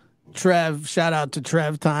 Trev, shout out to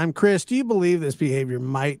Trev time. Chris, do you believe this behavior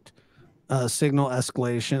might signal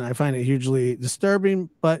escalation? I find it hugely disturbing,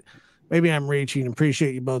 but maybe I'm reaching.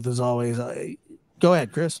 Appreciate you both as always. Go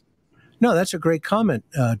ahead, Chris. No, that's a great comment,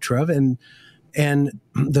 Trev. And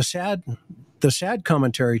the sad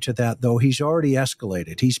commentary to that, though, he's already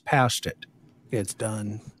escalated. He's past it. It's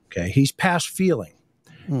done. Okay, he's past feeling.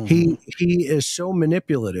 He is so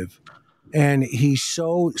manipulative, and he's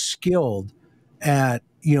so skilled at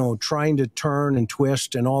trying to turn and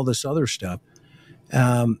twist and all this other stuff.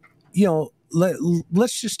 Let's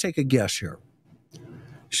just take a guess here.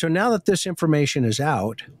 So now that this information is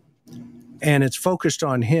out and it's focused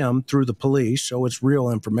on him through the police, so it's real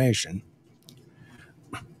information,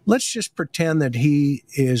 let's just pretend that he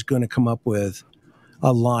is going to come up with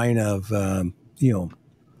a line of,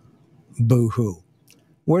 boo-hoo.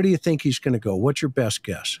 Where do you think he's going to go? What's your best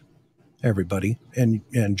guess, everybody? And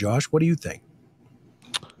Josh, what do you think?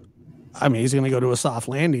 I mean, he's going to go to a soft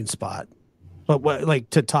landing spot. But what, like,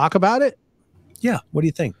 to talk about it? Yeah. What do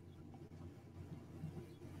you think?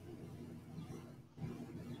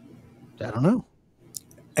 I don't know.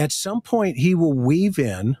 At some point, he will weave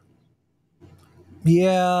in.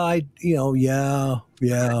 Yeah.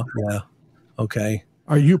 Okay.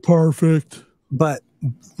 Are you perfect? But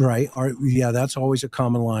right. That's always a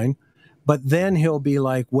common line. But then he'll be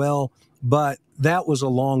like, well, but that was a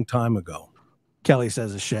long time ago. Kelly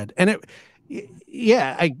says a shed. And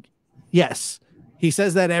yes, he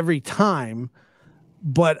says that every time,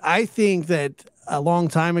 but I think that a long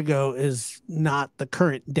time ago is not the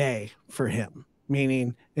current day for him.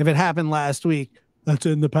 Meaning if it happened last week, that's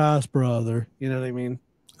in the past, brother. You know what I mean?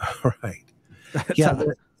 Right. Yeah.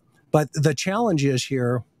 But the challenge is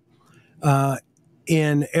here,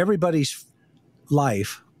 in everybody's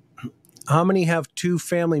life, how many have 2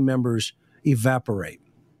 family members evaporate?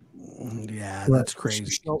 Yeah, that's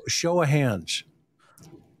crazy. Show of hands.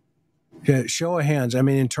 Yeah, show of hands. I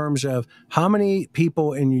mean, in terms of how many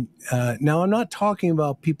people now I'm not talking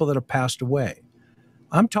about people that have passed away.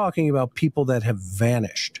 I'm talking about people that have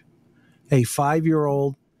vanished. A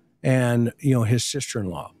 5-year-old and, his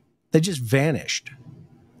sister-in-law, they just vanished.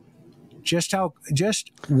 Just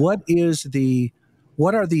what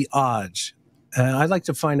are the odds? I'd like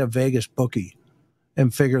to find a Vegas bookie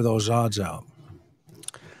and figure those odds out.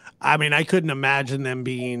 I mean, I couldn't imagine them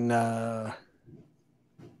being. The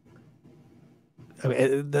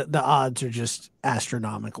odds are just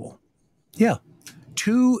astronomical. Yeah,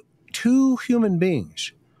 two human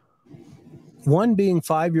beings. One being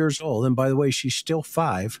 5 years old, and by the way, she's still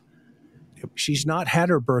 5. She's not had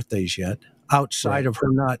her birthdays yet, outside of her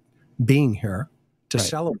not being here to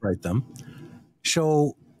celebrate them.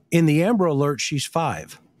 So in the Amber Alert, she's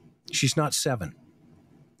 5. She's not 7.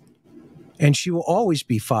 And she will always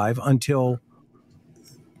be 5 until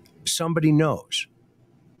somebody knows.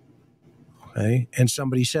 Okay? And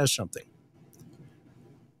somebody says something.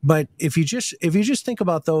 But if you just think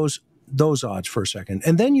about those odds for a second,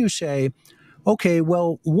 and then you say, okay,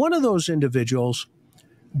 well, one of those individuals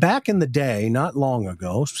back in the day, not long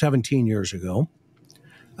ago, 17 years ago,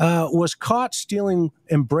 was caught stealing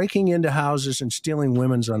and breaking into houses and stealing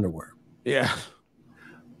women's underwear. Yeah.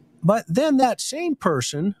 But then that same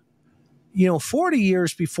person, 40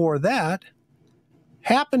 years before that,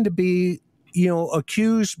 happened to be,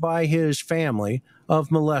 accused by his family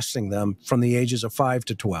of molesting them from the ages of 5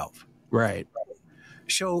 to 12. Right.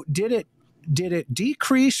 So did it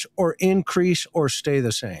decrease or increase or stay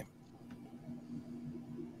the same?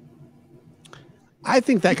 I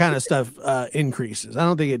think that kind of stuff increases. I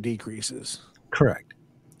don't think it decreases. Correct.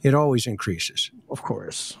 It always increases. Of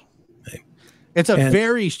course. Okay. It's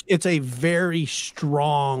a very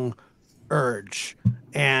strong urge.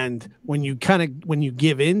 And when you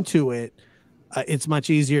give into it, it's much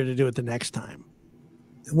easier to do it the next time.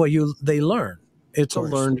 Well, they learn. It's a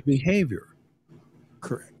learned behavior.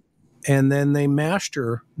 Correct. And then they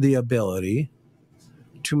master the ability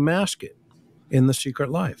to mask it in the secret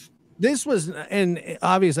life. This was, and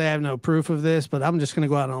obviously I have no proof of this, but I'm just going to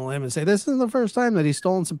go out on a limb and say this isn't the first time that he's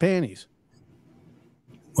stolen some panties.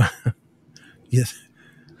 Yes.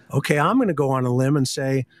 Okay, I'm going to go on a limb and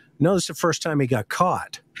say, no, this is the first time he got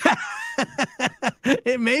caught.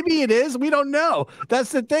 Maybe it is. We don't know.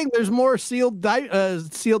 That's the thing. There's more sealed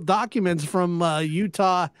documents from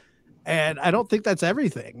Utah, and I don't think that's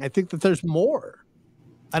everything. I think that there's more.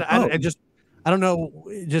 I don't know.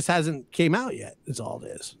 It just hasn't came out yet. Is all it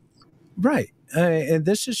is. Right. And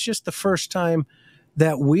this is just the first time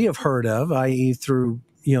that we have heard of, i.e. through,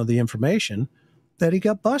 the information, that he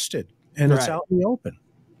got busted and it's out in the open.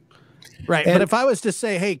 Right. And, but if I was to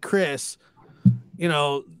say, hey, Chris,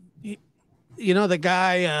 the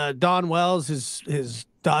guy, Don Wells, his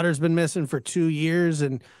daughter's been missing for 2 years.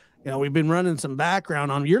 And, we've been running some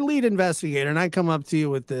background on your lead investigator. And I come up to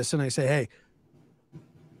you with this and I say, hey,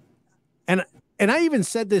 and I even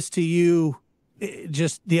said this to you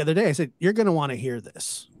just the other day. I said, you're going to want to hear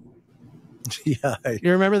this. Yeah.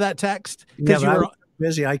 You remember that text? Because you were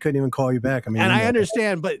busy. I couldn't even call you back. I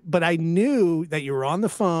understand, but I knew that you were on the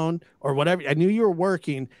phone or whatever. I knew you were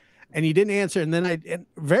working and you didn't answer. And then and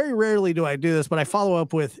very rarely do I do this, but I follow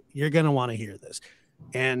up with, you're going to want to hear this.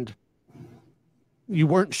 And you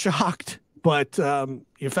weren't shocked, but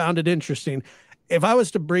you found it interesting. If I was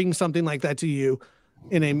to bring something like that to you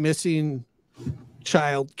in a missing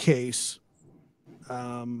child case,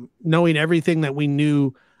 knowing everything that we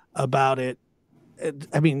knew about it,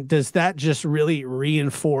 does that just really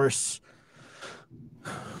reinforce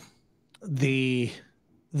the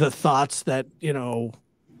thoughts that,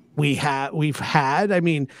 we've had?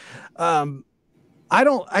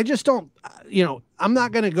 I'm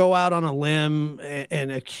not going to go out on a limb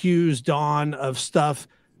and accuse Dawn of stuff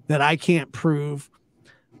that I can't prove,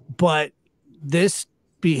 but this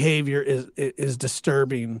behavior is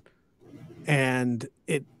disturbing. And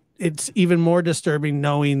it's even more disturbing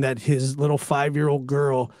knowing that his little 5-year-old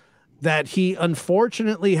girl that he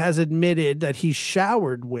unfortunately has admitted that he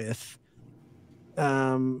showered with,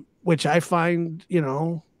 which I find,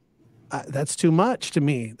 that's too much to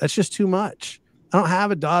me. That's just too much. I don't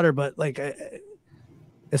have a daughter, but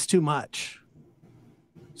it's too much.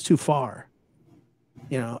 It's too far.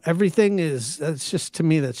 Everything that's just, to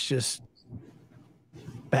me, that's just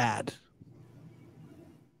bad.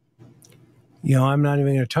 I'm not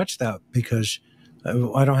even going to touch that because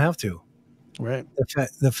I don't have to. Right.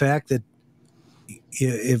 The fact that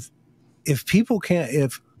if people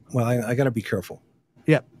can't, I got to be careful.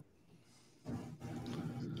 Yep.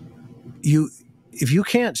 If you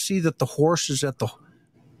can't see that the horse is at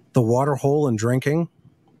the water hole and drinking,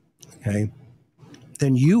 okay,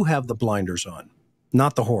 then you have the blinders on,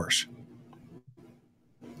 not the horse.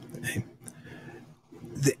 Okay.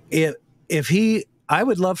 I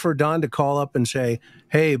would love for Don to call up and say,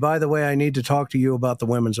 hey, by the way, I need to talk to you about the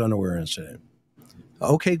women's underwear incident.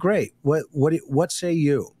 Okay, great. What say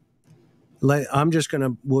you?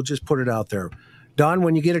 We'll just put it out there. Don,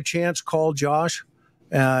 when you get a chance, call Josh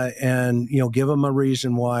and give him a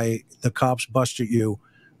reason why the cops busted you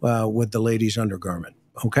with the lady's undergarment.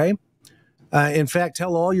 Okay. In fact,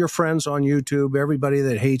 tell all your friends on YouTube, everybody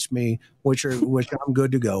that hates me, which I'm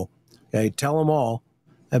good to go. Okay, tell them all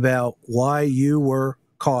about why you were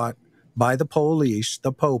caught by the police,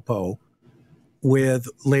 the popo, with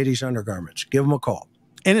ladies' undergarments. Give them a call.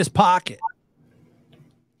 In his pocket.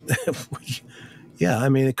 Yeah, I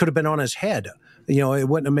mean, it could have been on his head. It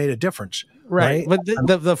wouldn't have made a difference. Right. But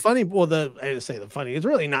the funny, I say the funny, it's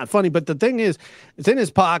really not funny, but the thing is, it's in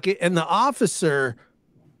his pocket, and the officer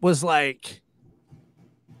was like,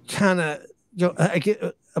 kind of,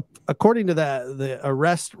 according to the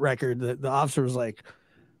arrest record, the officer was like,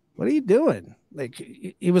 "What are you doing?" Like,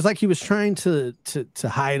 he was trying to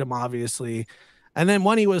hide him, obviously. And then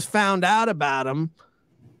when he was found out about him,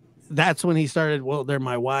 that's when he started, well, they're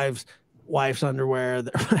my wife's underwear.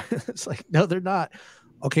 It's like, no, they're not.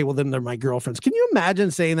 Okay, well, then they're my girlfriend's. Can you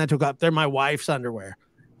imagine saying that to a cop? They're my wife's underwear.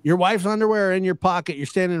 Your wife's underwear are in your pocket. You're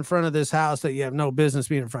standing in front of this house that you have no business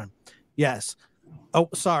being in front of. Yes. Oh,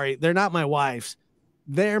 sorry. They're not my wife's.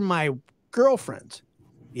 They're my girlfriend's.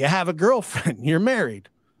 You have a girlfriend. You're married.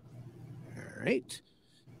 All right.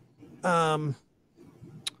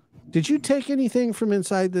 Did you take anything from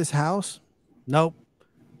inside this house? Nope.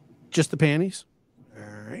 Just the panties.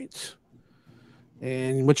 All right.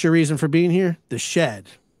 And what's your reason for being here? The shed.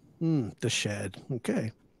 The shed.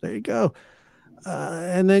 Okay. There you go.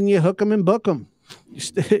 And then you hook them and book them.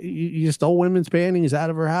 You stole women's panties out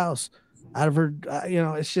of her house, out of her,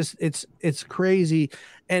 it's just, it's crazy.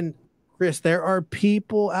 And Chris, there are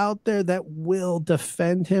people out there that will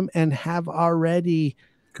defend him and have already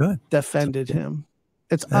defended him.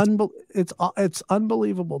 It's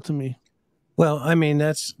unbelievable to me. Well, I mean,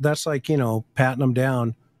 that's like, patting them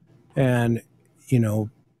down and,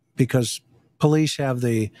 because police have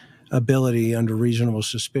the ability under reasonable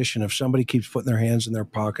suspicion, if somebody keeps putting their hands in their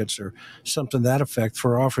pockets or something to that effect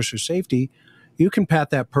for officer safety, you can pat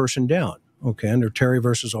that person down. Okay. Under Terry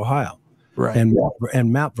versus Ohio. Right.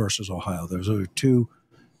 And Map versus Ohio. Those are two,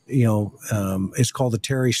 it's called the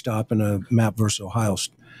Terry stop and a Map versus Ohio.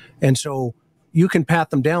 And so you can pat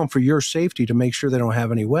them down for your safety to make sure they don't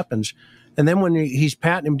have any weapons. And then when he's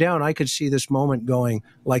patting him down, I could see this moment going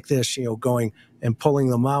like this, going and pulling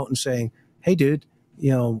them out and saying, "Hey, dude,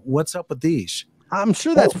 what's up with these?" I'm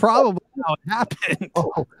sure that's probably how it happened.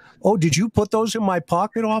 Oh, did you put those in my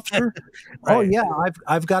pocket, officer? Right. Oh, yeah,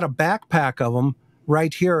 I've got a backpack of them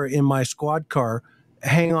right here in my squad car.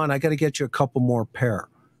 Hang on, I got to get you a couple more pair.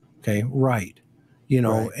 Okay, right.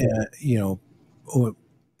 Right.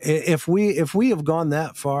 If we have gone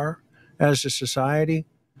that far as a society,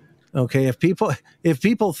 okay, if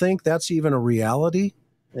people think that's even a reality,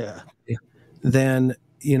 then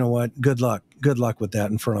you know what? Good luck with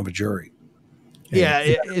that in front of a jury. Yeah,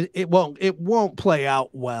 it won't play out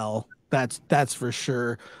well. That's for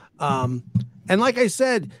sure. And like I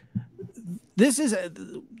said,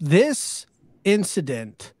 this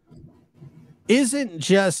incident isn't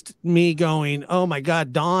just me going, "Oh my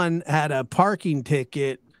God, Don had a parking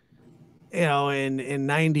ticket, in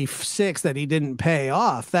 96 that he didn't pay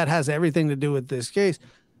off." That has everything to do with this case.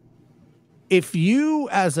 If you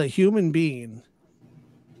as a human being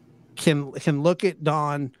can look at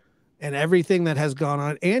Don and everything that has gone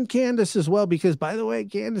on, and Candace as well, because by the way,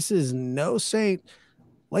 Candace is no saint.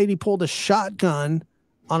 Lady pulled a shotgun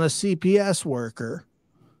on a CPS worker.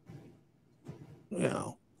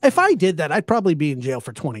 If I did that, I'd probably be in jail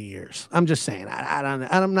for 20 years. I'm just saying.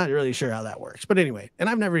 I'm not really sure how that works. But anyway, and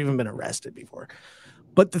I've never even been arrested before.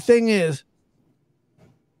 But the thing is,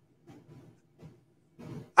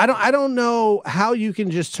 I don't know how you can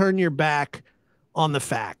just turn your back on the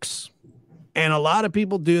facts. And a lot of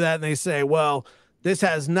people do that, and they say, "Well, this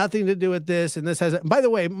has nothing to do with this, and this has." By the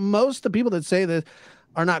way, most of the people that say this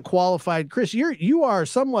are not qualified. Chris, you are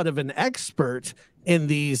somewhat of an expert in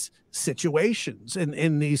these situations,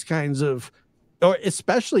 in these kinds of, or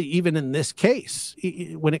especially even in this case,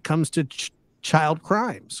 when it comes to child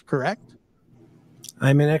crimes, correct?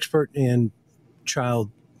 I'm an expert in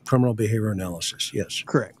child criminal behavior analysis. Yes,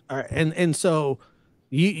 correct. All right, and so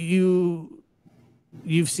you've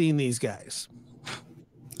seen these guys.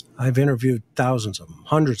 I've interviewed thousands of them,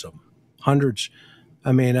 hundreds of them, hundreds.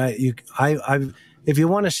 I mean, if you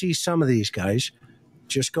want to see some of these guys,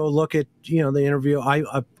 just go look at, the interview.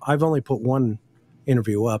 I've only put one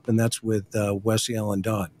interview up, and that's with Wesley Allen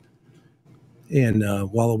Dodd in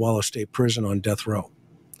Walla Walla State Prison on death row.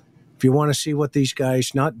 If you want to see what these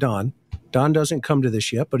guys, not Don doesn't come to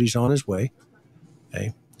this yet, but he's on his way.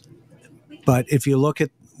 Okay. But if you look at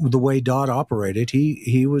the way Dodd operated,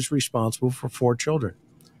 he was responsible for 4 children.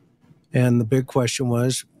 And the big question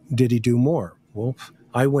was, did he do more? Well,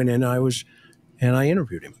 I went in, and I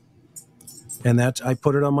interviewed him. And I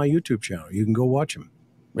put it on my YouTube channel. You can go watch him.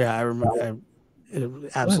 Yeah, I remember.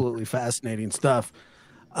 Absolutely fascinating stuff.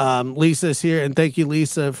 Lisa's here, and thank you,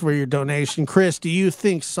 Lisa, for your donation. Chris, do you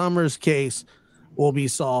think Summers' case will be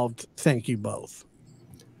solved? Thank you both.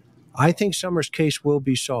 I think Summers' case will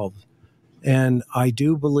be solved. And I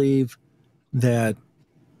do believe that,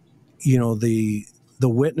 the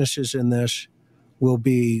witnesses in this will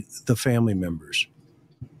be the family members.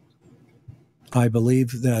 I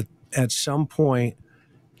believe that at some point,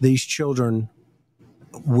 these children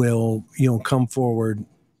will, come forward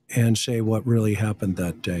and say what really happened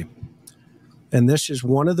that day. And this is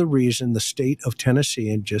one of the reasons the state of Tennessee,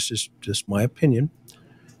 and just my opinion,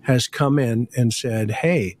 has come in and said,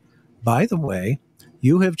 hey, by the way,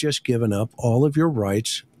 you have just given up all of your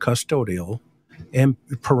rights, custodial and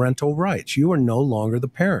parental rights. You are no longer the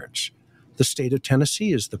parents. The state of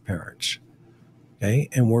Tennessee is the parents. Okay.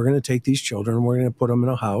 And we're going to take these children and we're going to put them in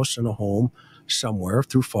a house, in a home somewhere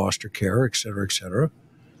through foster care, et cetera, et cetera.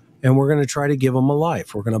 And we're going to try to give them a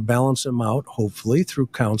life. We're going to balance them out, hopefully, through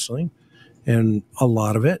counseling and a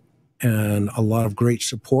lot of it, and a lot of great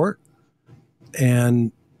support,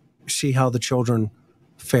 and see how the children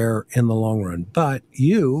fare in the long run. But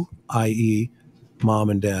you, i.e., mom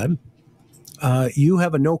and dad, you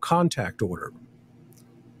have a no contact order.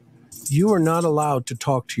 You are not allowed to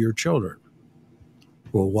talk to your children.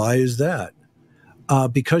 Well, why is that?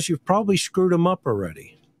 Because you've probably screwed them up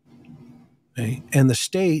already. Okay? And the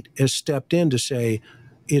state has stepped in to say,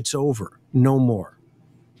 it's over, no more.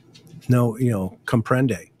 No,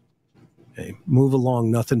 comprende. Okay? Move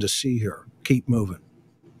along, nothing to see here. Keep moving.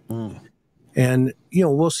 And,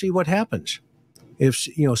 we'll see what happens. If,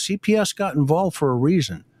 CPS got involved for a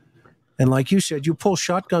reason. And like you said, you pull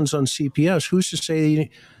shotguns on CPS. Who's to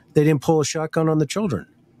say they didn't pull a shotgun on the children?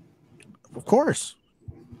 Of course.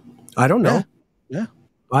 I don't know. Yeah.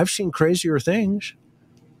 I've seen crazier things.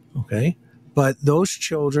 Okay. But those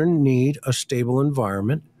children need a stable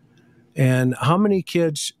environment. And how many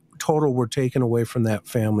kids total were taken away from that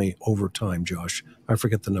family over time, Josh? I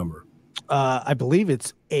forget the number. I believe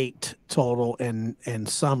it's 8 total, and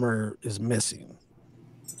Summer is missing.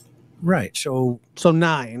 Right. So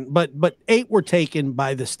 9, but 8 were taken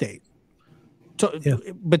by the state.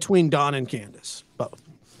 Between Dawn and Candace, both.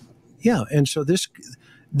 Yeah. And so this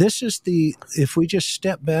is if we just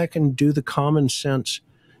step back and do the common sense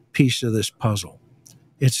piece of this puzzle,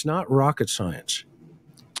 it's not rocket science.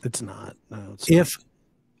 It's not. No, it's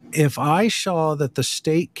if I saw that the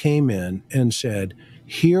state came in and said,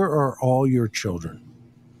 here are all your children,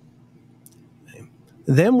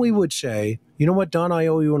 then we would say, you know what, Don, I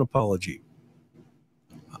owe you an apology.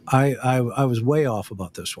 I was way off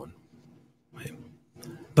about this one.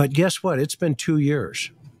 But guess what? It's been 2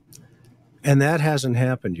 years, and that hasn't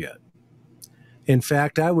happened yet. In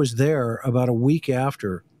fact, I was there about a week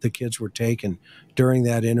after the kids were taken during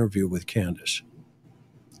that interview with Candace.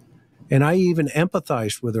 And I even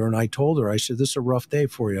empathized with her, and I told her, I said, this is a rough day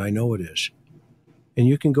for you. I know it is. And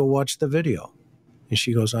you can go watch the video. And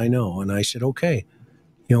she goes, I know. And I said, okay,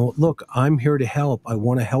 look, I'm here to help. I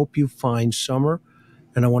want to help you find Summer,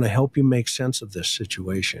 and I want to help you make sense of this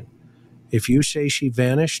situation. If you say she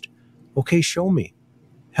vanished, okay, show me.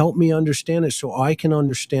 Help me understand it so I can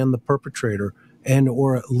understand the perpetrator, and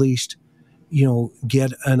or at least,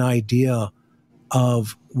 get an idea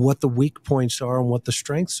of what the weak points are and what the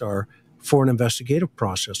strengths are for an investigative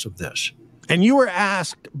process of this. And you were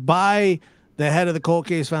asked by the head of the Cold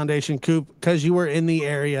Case Foundation, Coop, because you were in the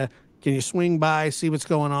area, can you swing by, see what's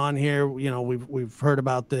going on here? We've heard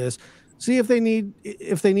about this. See if they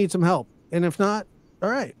need some help. And if not, all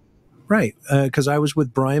right. Right. Because I was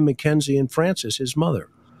with Brian McKenzie and Frances, his mother,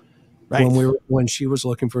 right, when she was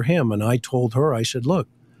looking for him. And I told her, I said, look,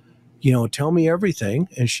 tell me everything.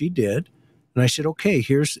 And she did. And I said, okay,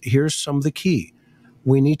 here's some of the key.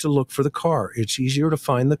 We need to look for the car. It's easier to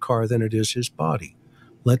find the car than it is his body.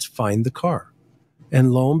 Let's find the car.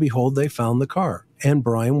 And lo and behold, they found the car. And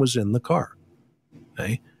Brian was in the car.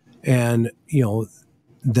 Okay. And,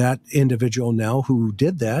 that individual now who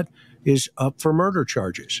did that is up for murder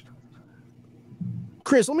charges.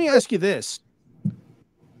 Chris, let me ask you this.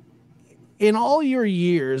 In all your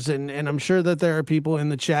years, and I'm sure that there are people in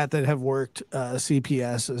the chat that have worked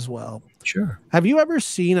CPS as well. Sure. Have you ever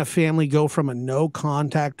seen a family go from a no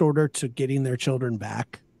contact order to getting their children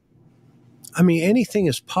back? I mean, anything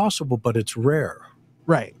is possible, but it's rare.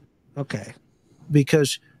 Right. Okay.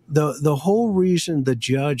 Because the whole reason the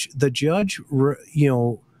judge,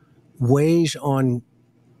 weighs on,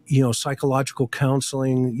 psychological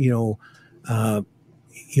counseling,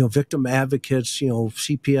 victim advocates,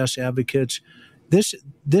 CPS advocates.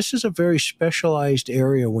 This is a very specialized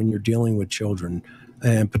area when you're dealing with children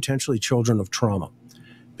and potentially children of trauma.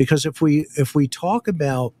 Because if we talk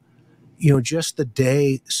about, just the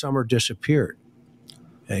day Summer disappeared,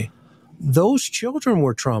 okay, those children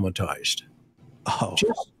were traumatized. Oh,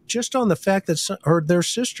 just on the fact that their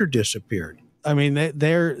sister disappeared. I mean,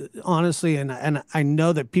 they're honestly, and I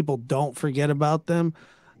know that people don't forget about them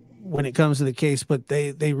when it comes to the case, but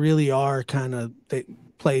they really are they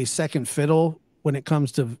play second fiddle when it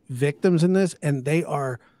comes to victims in this, and they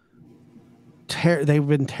are they've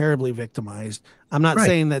been terribly victimized. I'm not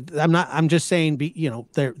saying that I'm just saying,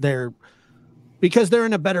 they're because they're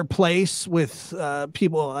in a better place with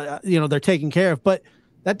people, they're taken care of, but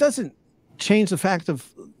that doesn't change the fact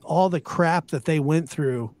of all the crap that they went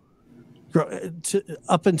through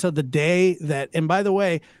up until the day that, and by the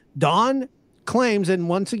way, Don claims, and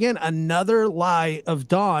once again, another lie of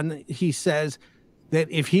Don, he says that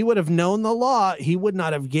if he would have known the law, he would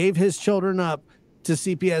not have gave his children up to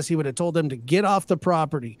CPS. He would have told them to get off the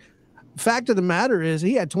property. Fact of the matter is,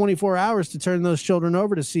 he had 24 hours to turn those children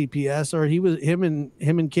over to CPS, or him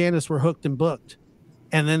and Candace were hooked and booked,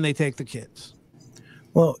 and then they take the kids.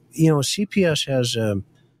 Well, CPS has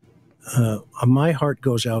my heart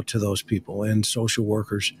goes out to those people and social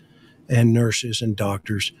workers and nurses and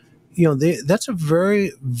doctors. That's a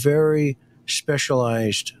very, very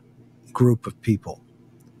specialized group of people.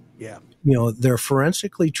 Yeah. They're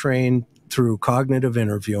forensically trained through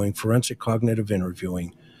forensic cognitive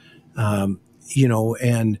interviewing.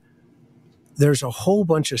 And there's a whole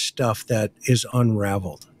bunch of stuff that is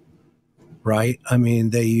unraveled, right? I mean,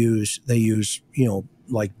 they use,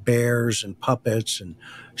 like bears and puppets and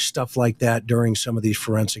stuff like that during some of these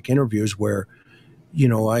forensic interviews where,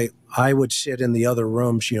 I would sit in the other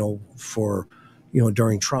rooms, for,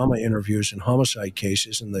 during trauma interviews and homicide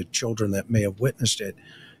cases and the children that may have witnessed it.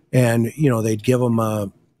 And, they'd give them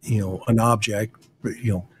an object,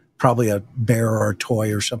 probably a bear or a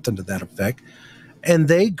toy or something to that effect. And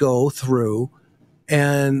they go through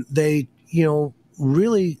and they,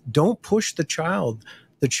 really don't push the child.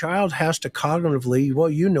 The child has to cognitively,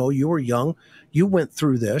 well, you were young. You went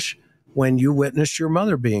through this when you witnessed your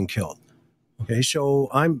mother being killed. Okay, so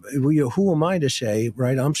who am I to say,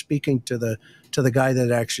 right? I'm speaking to the guy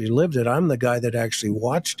that actually lived it. I'm the guy that actually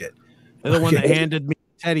watched it. They're the one that handed me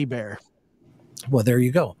a teddy bear. Well, there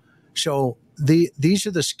you go. So these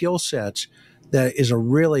are the skill sets that is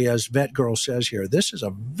really, as Vet Girl says here, this is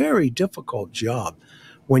a very difficult job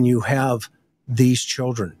when you have these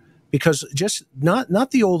children, because just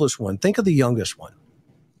not the oldest one. Think of the youngest one.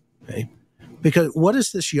 Okay. Because what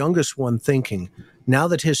is this youngest one thinking now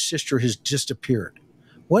that his sister has disappeared?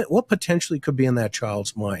 What potentially could be in that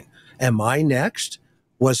child's mind? Am I next?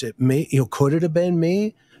 Was it me? Could it have been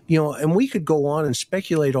me? And we could go on and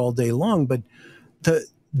speculate all day long, but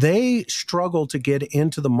they struggle to get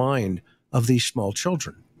into the mind of these small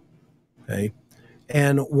children. Okay.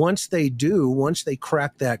 And once they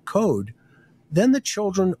crack that code, then the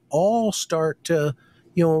children all start to,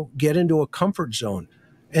 get into a comfort zone.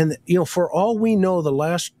 And, for all we know, the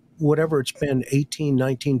last, whatever it's been, 18,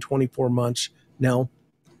 19, 24 months now,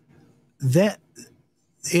 that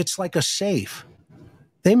it's like a safe.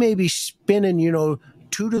 They may be spinning, 2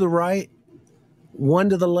 to the right, 1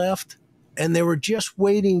 to the left, and they were just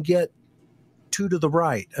waiting to get 2 to the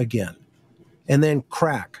right again. And then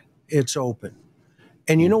crack, it's open.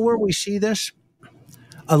 And you know where we see this?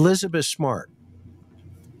 Elizabeth Smart.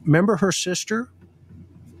 Remember her sister?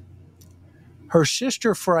 Her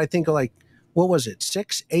sister for, I think,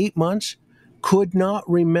 6, 8 months, could not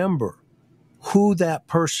remember who that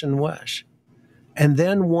person was. And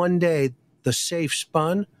then one day, the safe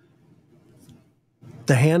spun,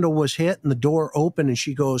 the handle was hit, and the door opened, and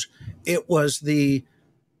she goes, it was the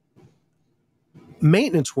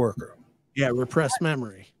maintenance worker. Yeah, repressed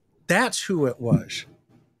memory. That's who it was.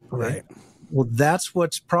 Right. Well, that's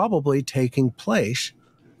what's probably taking place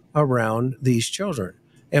around these children,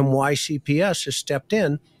 and why CPS has stepped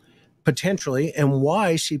in potentially, and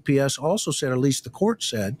why CPS also said, at least the court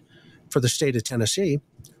said, for the state of Tennessee,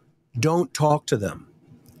 don't talk to them.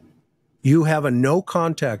 You have a no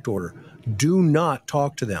contact order. Do not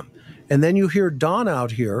talk to them. And then you hear Don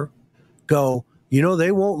out here go,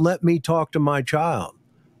 they won't let me talk to my child.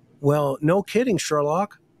 Well, no kidding,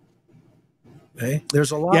 Sherlock. Okay.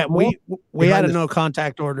 There's a lot. Yeah, we had a no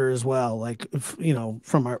contact order as well. Like,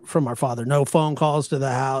 from our father, no phone calls to the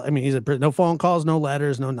house. I mean, no phone calls, no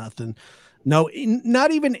letters, no nothing. No,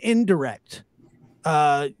 not even indirect.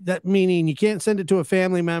 That meaning you can't send it to a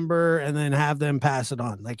family member and then have them pass it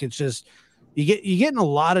on. Like it's just you get in a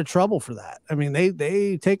lot of trouble for that. I mean,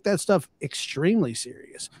 they take that stuff extremely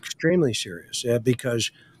serious. Extremely serious. Yeah,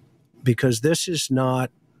 because this is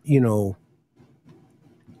not,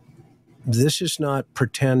 this is not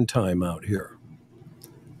pretend time out here.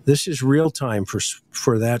 This is real time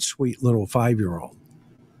for that sweet little 5-year-old.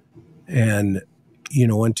 And,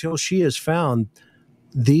 until she is found,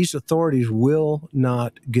 these authorities will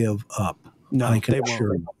not give up. No, I can they assure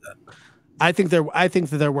won't. you that. I think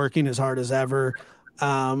that they're working as hard as ever.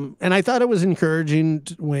 And I thought it was encouraging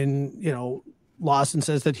when, Lawson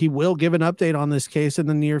says that he will give an update on this case in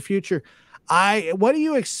the near future. What do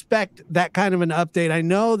you expect that kind of an update? I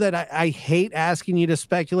know that I hate asking you to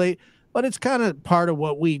speculate, but it's kind of part of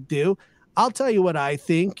what we do. I'll tell you what I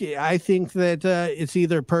think. I think that it's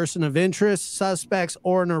either person of interest, suspects,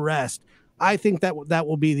 or an arrest. I think that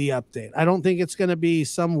will be the update. I don't think it's going to be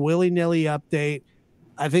some willy-nilly update.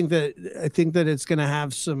 I think that it's going to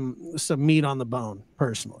have some meat on the bone,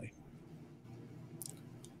 personally.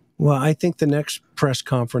 Well, I think the next press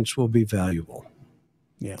conference will be valuable.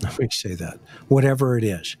 Yeah, let me say that. Whatever it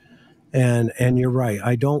is, and you're right.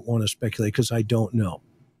 I don't want to speculate because I don't know.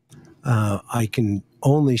 I can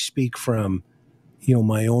only speak from,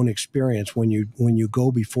 my own experience. When you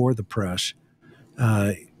go before the press,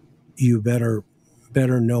 you better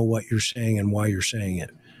know what you're saying and why you're saying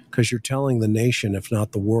it, because you're telling the nation, if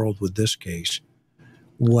not the world, with this case,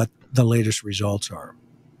 what the latest results are,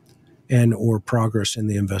 and or progress in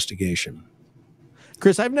the investigation.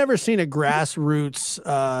 Chris, I've never seen a grassroots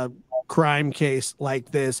crime case like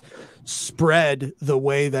this spread the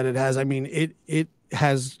way that it has. I mean, it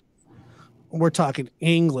has. We're talking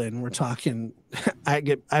England. We're talking.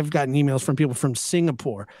 I've gotten emails from people from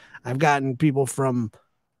Singapore. I've gotten people from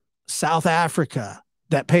South Africa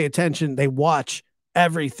that pay attention. They watch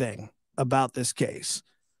everything about this case,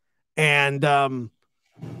 and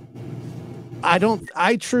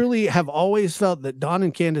I truly have always felt that Don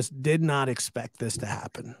and Candace did not expect this to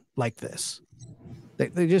happen like this.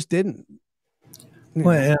 They just didn't.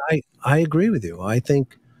 Well, I agree with you. I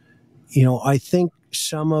think, I think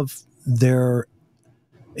some of their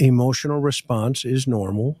emotional response is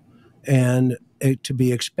normal and to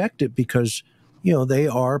be expected because, they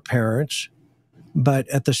are parents. But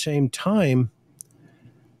at the same time,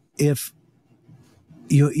 if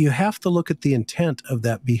you have to look at the intent of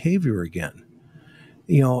that behavior again,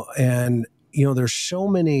 and, there's so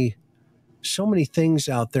many things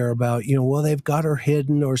out there about, well, they've got her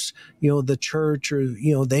hidden, or, the church, or,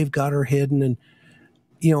 they've got her hidden. And,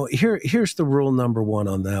 here's the rule number one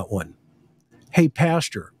on that one. Hey,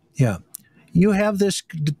 pastor. Yeah. You have this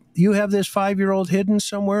 5-year-old hidden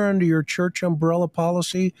somewhere under your church umbrella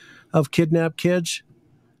policy of kidnapped kids.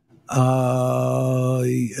 Is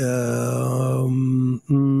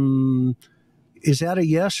that a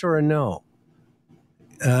yes or a no?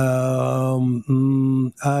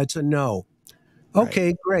 It's a no. Okay,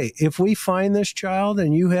 right. Great. If we find this child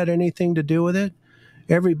and you had anything to do with it,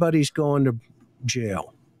 everybody's going to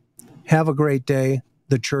jail. Have a great day.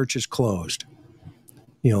 The church is closed.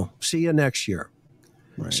 See you next year.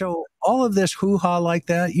 Right. So all of this hoo-ha like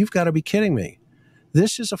that, you've got to be kidding me.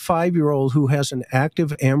 This is a 5-year-old who has an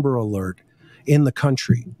active Amber Alert in the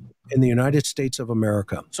country, in the United States of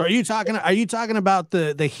America. So are you talking about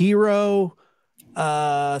the hero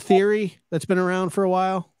theory that's been around for a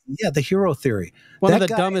while? Yeah, the hero theory. One of the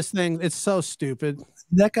dumbest things. It's so stupid.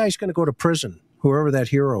 That guy's going to go to prison, whoever that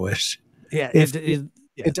hero is. Yeah,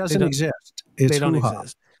 it doesn't exist. It's they don't hoo-ha.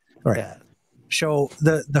 exist. Right. Yeah. So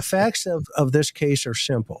the facts of this case are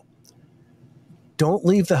simple. Don't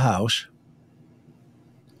leave the house.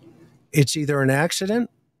 It's either an accident,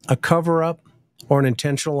 a cover-up, or an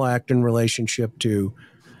intentional act in relationship to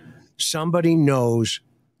somebody knows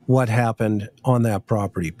what happened on that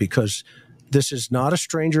property, because this is not a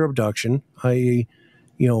stranger abduction, i.e.,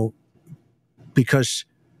 because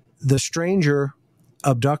the stranger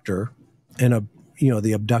abductor and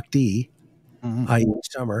the abductee, i.e.,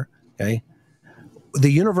 Summer, okay,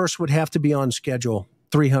 the universe would have to be on schedule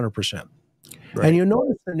 300%. Right. And you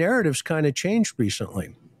notice the narrative's kind of changed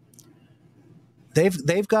recently.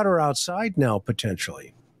 They've got her outside now,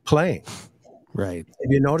 potentially playing. Right.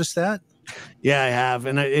 Have you noticed that? Yeah, I have.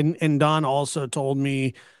 And Don also told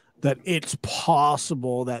me that it's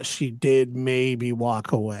possible that she did maybe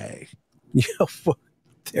walk away. Yeah, well,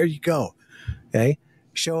 there you go. Okay.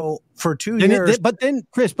 So for 2 years. But then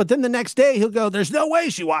the next day he'll go, there's no way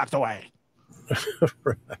she walked away.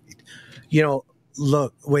 Right.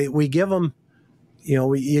 Look, we give them,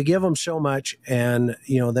 you give them so much, and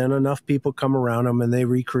then enough people come around them and they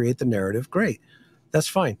recreate the narrative. Great, that's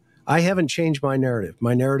fine. I haven't changed my narrative.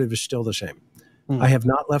 My narrative is still the same. I have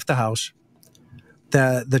not left the house.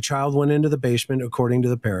 The child went into the basement, according to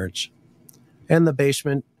the parents, and the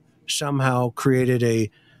basement somehow created a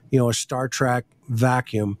Star Trek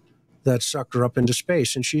vacuum that sucked her up into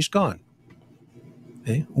space, and she's gone.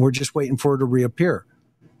 Okay? We're just waiting for her to reappear.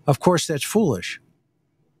 Of course, that's foolish.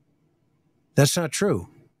 That's not true.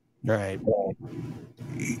 Right.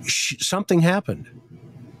 Something happened,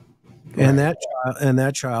 Right. and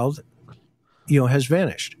that child, has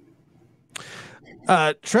vanished.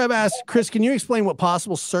 Trev asked, Chris, can you explain what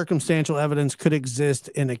possible circumstantial evidence could exist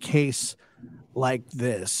in a case like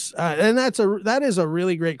this? And that is a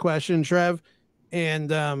really great question, Trev.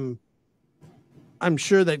 And I'm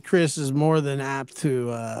sure that Chris is more than apt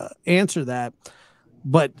to answer that.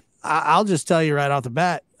 But I'll just tell you right off the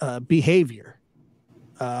bat, behavior,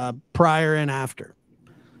 prior and after,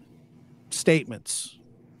 statements,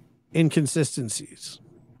 inconsistencies.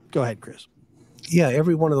 Go ahead, Chris. Yeah,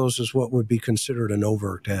 every one of those is what would be considered an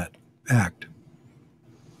overt act.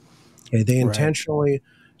 Okay, they intentionally,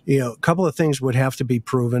 a couple of things would have to be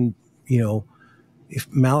proven, if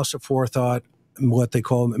malice aforethought, what they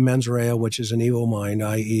call mens rea, which is an evil mind,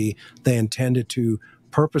 i.e. they intended to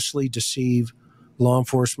purposely deceive law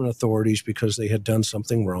enforcement authorities because they had done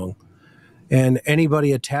something wrong. And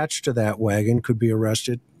anybody attached to that wagon could be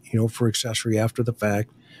arrested, for accessory after the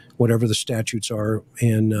fact, whatever the statutes are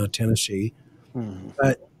in Tennessee.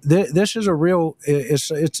 But this is a real,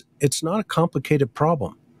 it's not a complicated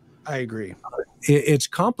problem. I agree. It's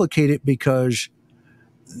complicated because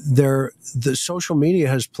the social media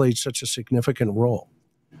has played such a significant role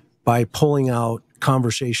by pulling out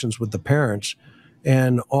conversations with the parents,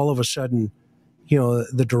 and all of a sudden,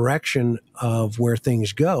 the direction of where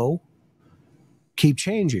things go keep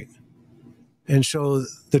changing. And so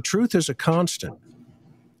the truth is a constant.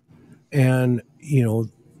 And,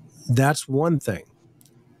 that's one thing.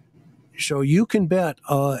 So you can bet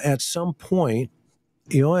at some point,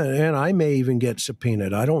 and I may even get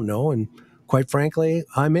subpoenaed. I don't know. And quite frankly,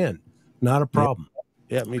 I'm in. Not a problem.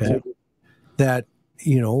 Yeah, me too. That,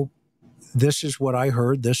 this is what I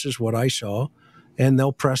heard. This is what I saw. And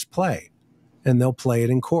they'll press play. And they'll play it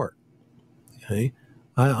in court. Okay?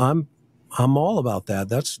 I'm all about that.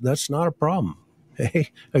 That's not a problem.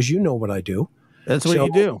 Hey, as you know what I do. That's what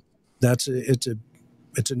you do.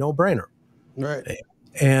 It's a no-brainer. Right.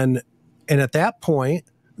 And at that point,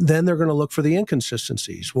 then they're going to look for the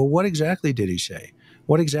inconsistencies. Well, what exactly did he say?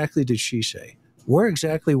 What exactly did she say? Where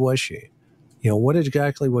exactly was she? What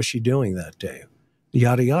exactly was she doing that day?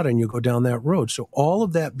 Yada, yada, and you go down that road. So all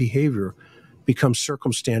of that behavior becomes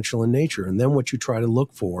circumstantial in nature. And then what you try to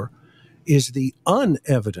look for is the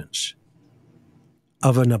unevidence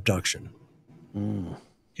of an abduction.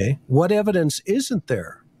 Okay. What evidence isn't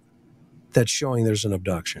there that's showing there's an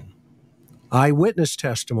abduction? Eyewitness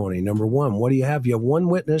testimony, number one. What do you have? You have one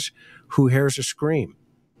witness who hears a scream.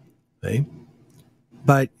 Okay?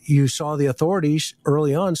 But you saw the authorities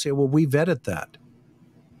early on say, well, we vetted that.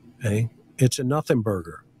 Okay? It's a nothing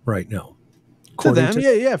burger right now. To them,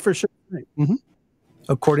 yeah, for sure. Mm-hmm.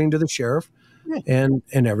 According to the sheriff and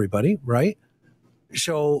everybody, right?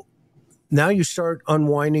 So now you start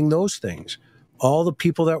unwinding those things. All the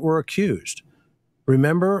people that were accused.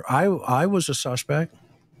 Remember, I was a suspect.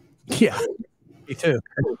 Yeah, me too.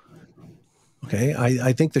 Okay,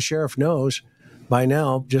 I think the sheriff knows by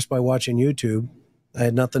now, just by watching YouTube. I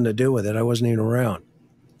had nothing to do with it. I wasn't even around.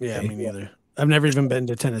 Yeah, okay? Me neither. I've never even been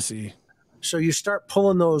to Tennessee. So you start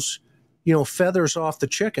pulling those, feathers off the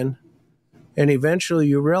chicken, and eventually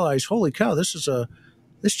you realize, holy cow, this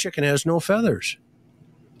chicken has no feathers.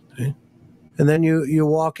 Okay? And then you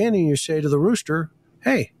walk in and you say to the rooster,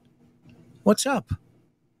 hey, what's up?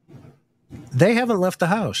 They haven't left the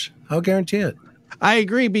house. I'll guarantee it. I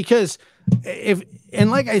agree, because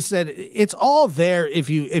like I said, it's all there if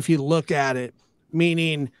you look at it,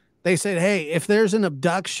 meaning they said, hey, if there's an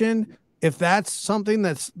abduction, if that's something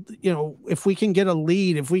that's, if we can get a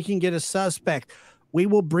lead, if we can get a suspect, we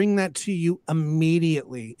will bring that to you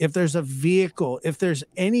immediately. If there's a vehicle, if there's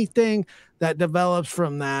anything that develops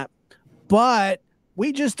from that, but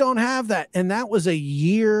we just don't have that. And that was a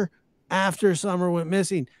year after Summer went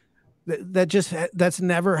missing. That's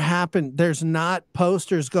never happened. There's not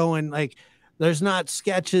posters going, like, there's not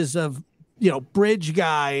sketches of, bridge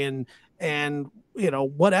guy and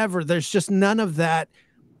whatever. There's just none of that.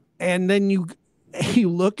 And then you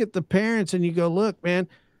look at the parents and you go, look, man,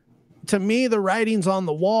 to me, the writing's on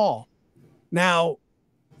the wall. Now,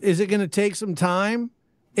 is it going to take some time?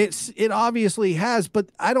 It obviously has, but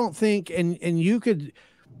I don't think, and you could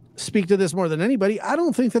speak to this more than anybody, I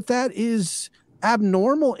don't think that is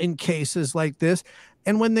abnormal in cases like this.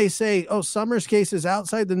 And when they say, oh, Summer's case is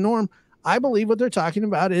outside the norm, I believe what they're talking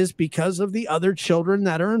about is because of the other children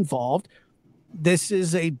that are involved. This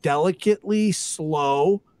is a delicately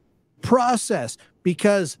slow process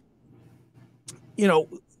because,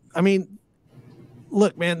 I mean,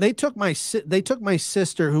 look, man, they took my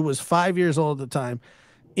sister, who was 5 years old at the time,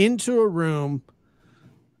 into a room,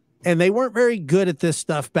 and they weren't very good at this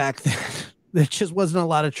stuff back then. There just wasn't a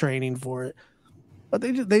lot of training for it. But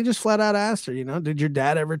they just flat out asked her, did your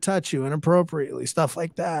dad ever touch you inappropriately? Stuff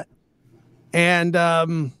like that. And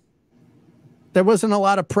there wasn't a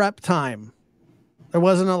lot of prep time. There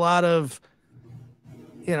wasn't a lot of,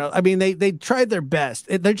 they tried their best.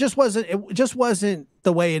 It just wasn't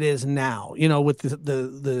the way it is now, with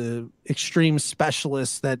the extreme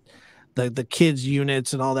specialists that the kids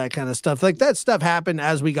units and all that kind of stuff. Like that stuff happened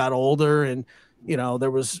as we got older, and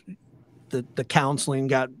there was the counseling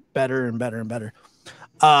got better and better and better.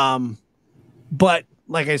 But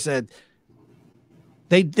like I said,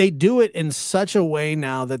 they do it in such a way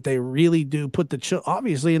now that they really do put the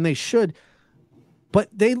obviously, and they should, but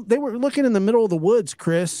they were looking in the middle of the woods,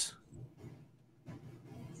 Chris,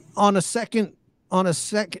 on a second or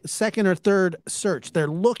third search. They're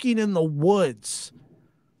looking in the woods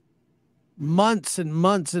months and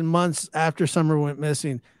months and months after Summer went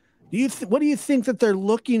missing. What do you think that they're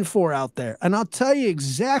looking for out there? And I'll tell you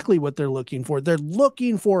exactly what they're looking for. They're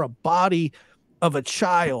looking for a body of a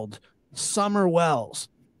child, Summer Wells.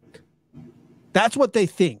 That's what they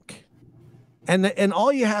think. And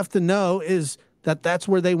all you have to know is that that's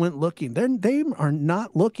where they went looking. They are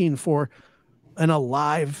not looking for an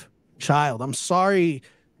alive child. I'm sorry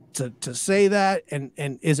to say that. And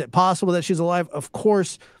is it possible that she's alive? Of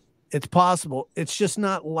course it's possible. It's just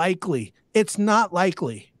not likely. It's not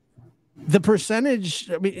likely. The percentage,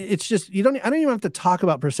 I mean, it's just, I don't even have to talk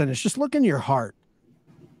about percentage. Just look in your heart.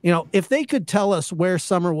 If they could tell us where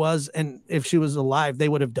Summer was and if she was alive, they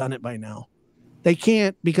would have done it by now. They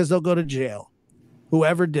can't, because they'll go to jail,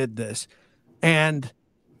 whoever did this. And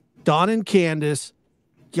Dawn and Candace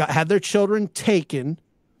had their children taken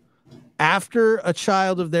after a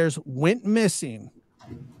child of theirs went missing.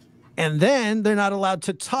 And then they're not allowed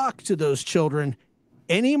to talk to those children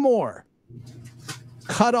anymore.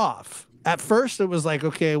 Cut off. At first it was like,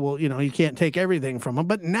 okay, well, you can't take everything from them,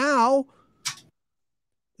 but now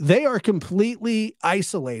they are completely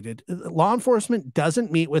isolated. Law enforcement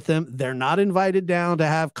doesn't meet with them. They're not invited down to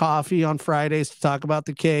have coffee on Fridays to talk about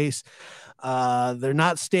the case. They're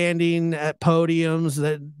not standing at podiums.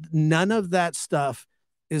 None of that stuff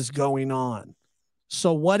is going on.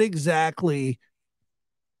 So what exactly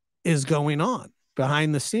is going on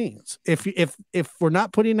behind the scenes? If we're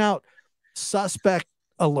not putting out suspect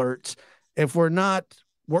alerts, if we're not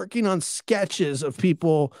working on sketches of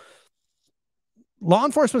people, law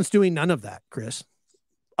enforcement's doing none of that, Chris.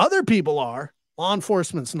 Other people are, law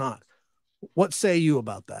enforcement's not. What say you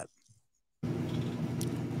about that?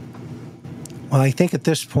 Well, I think at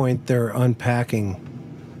this point they're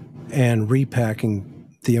unpacking and repacking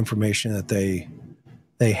the information that they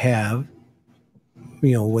have,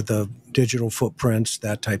 with the digital footprints,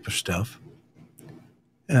 that type of stuff.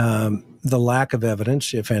 The lack of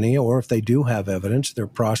evidence, if any, or if they do have evidence, they're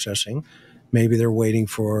processing. Maybe they're waiting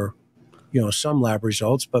for, some lab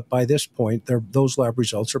results, but by this point, those lab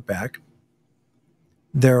results are back.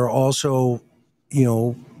 They're also,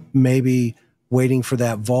 maybe waiting for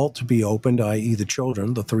that vault to be opened, i.e. the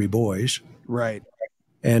children, the 3 boys. Right.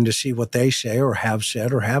 And to see what they say or have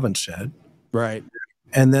said or haven't said. Right.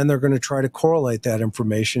 And then they're going to try to correlate that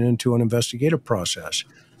information into an investigative process.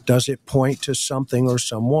 Does it point to something or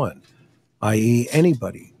someone, i.e.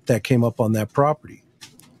 anybody that came up on that property?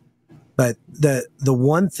 But the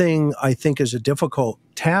one thing I think is a difficult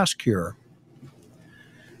task here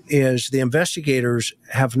is the investigators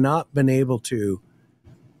have not been able to,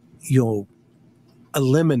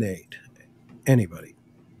 eliminate anybody.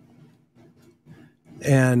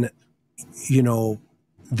 And,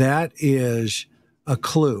 that is a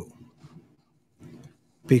clue.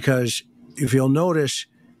 Because if you'll notice,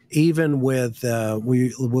 even with,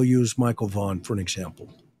 we'll use Michael Vaughn for an example.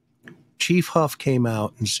 Chief Huff came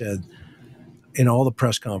out and said in all the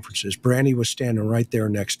press conferences, Brandy was standing right there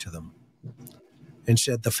next to them, and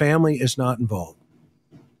said, the family is not involved.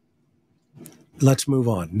 Let's move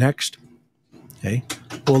on. Next. Okay.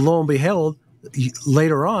 Well, lo and behold,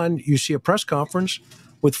 later on, you see a press conference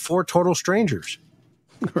with 4 total strangers.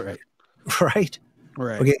 Right. Right?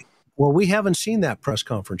 Right. Okay. Well, we haven't seen that press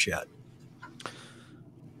conference yet.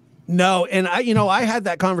 No, and I had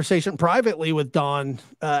that conversation privately with Don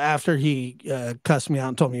after he cussed me out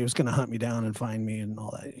and told me he was going to hunt me down and find me and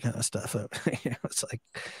all that kind of stuff. It's like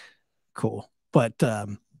cool, but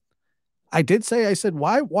I did say, I said,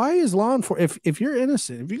 why is law enforcement, if you're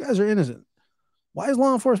innocent, if you guys are innocent, why is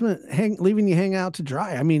law enforcement leaving you hang out to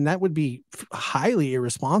dry? I mean, that would be highly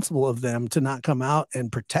irresponsible of them to not come out and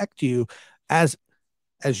protect you as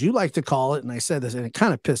you like to call it. And I said this and it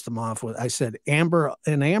kind of pissed them off. I said, Amber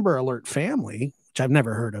Alert family, which I've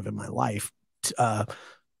never heard of in my life.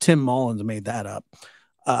 Tim Mullins made that up.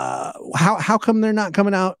 How come they're not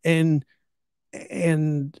coming out and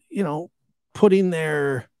putting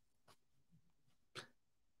their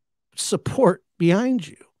support behind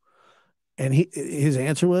you? And his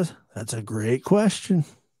answer was, that's a great question.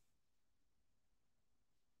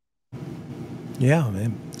 Yeah,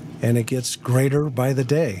 man. And it gets greater by the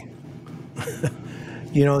day.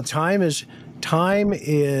 Time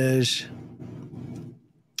is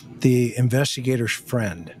the investigator's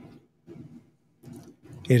friend.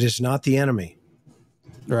 It is not the enemy.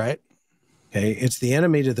 Right. Okay. It's the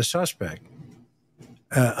enemy to the suspect.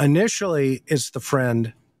 Initially, it's the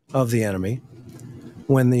friend of the enemy.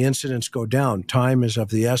 When the incidents go down, time is of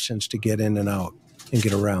the essence to get in and out and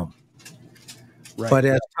get around. Right. But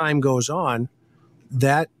as time goes on,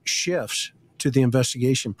 that shifts to the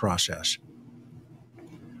investigation process.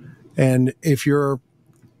 And if you're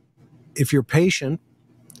patient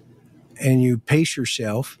and you pace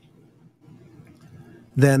yourself,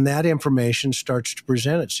 then that information starts to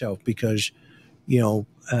present itself because,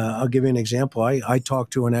 I'll give you an example. I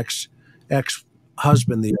talked to an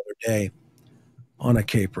ex-husband the other day on a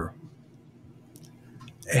caper.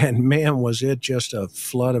 And man, was it just a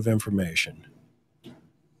flood of information.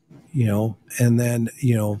 And then,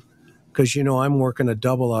 because, I'm working a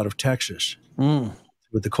double out of Texas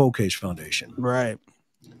with the Cold Case Foundation. Right.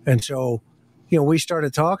 And so, we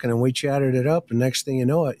started talking and we chatted it up. And next thing you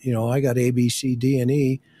know it, I got A, B, C, D, and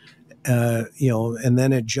E, and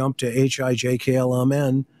then it jumped to H, I, J, K, L, M,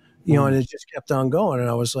 N, and it just kept on going. And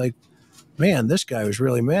I was like, man, this guy was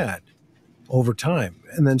really mad over time.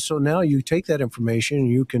 And then, so now you take that information and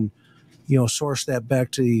you can, source that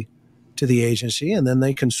back to the agency, and then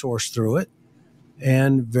they can source through it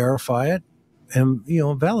and verify it and,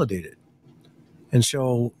 validate it. And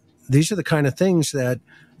so these are the kind of things that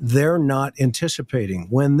they're not anticipating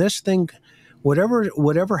when this thing,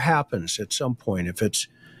 whatever happens at some point, if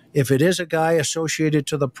it is a guy associated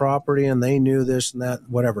to the property and they knew this and that,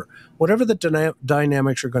 whatever the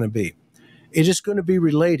dynamics are going to be, it is going to be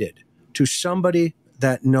related to somebody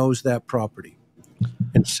that knows that property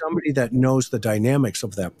and somebody that knows the dynamics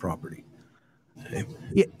of that property.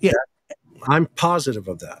 Yeah. I'm positive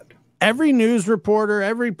of that. Every news reporter,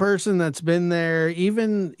 every person that's been there,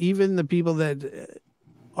 even the people that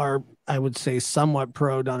are, I would say, somewhat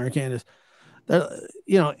pro Donner Candace,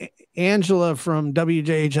 Angela from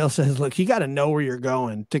WJHL says, look, you got to know where you're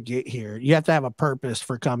going to get here. You have to have a purpose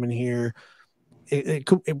for coming here.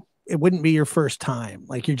 It wouldn't be your first time.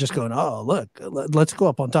 Like you're just going, oh, look, let's go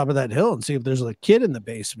up on top of that hill and see if there's a kid in the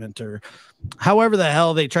basement or however the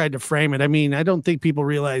hell they tried to frame it. I mean, I don't think people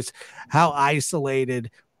realize how isolated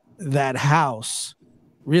that house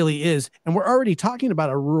really is. And we're already talking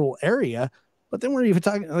about a rural area, but then we're even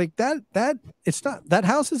talking like that it's not, that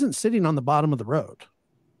house isn't sitting on the bottom of the road.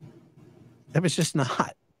 That was just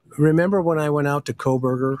not. Remember when I went out to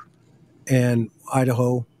Coburger and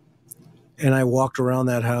Idaho, and I walked around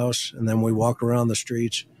that house, and then we walked around the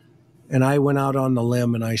streets, and I went out on the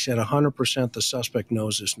limb and I said 100% the suspect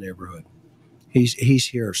knows this neighborhood. He's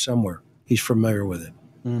here somewhere. He's familiar with it.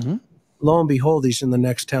 Mm-hmm. Lo and behold, he's in the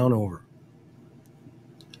next town over.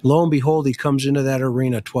 Lo and behold, he comes into that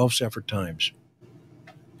arena 12 separate times.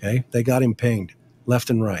 Okay? They got him pinged left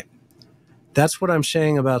and right. That's what I'm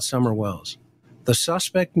saying about Summer Wells. The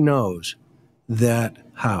suspect knows that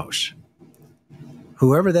house.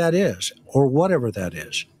 Whoever that is, or whatever that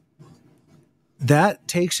is, that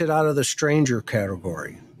takes it out of the stranger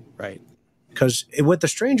category. Right. Because with the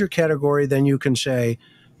stranger category, then you can say,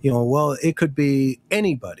 well, it could be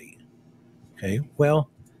anybody. Okay. Well,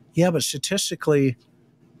 yeah, but statistically,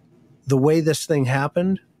 the way this thing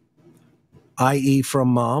happened, i.e. from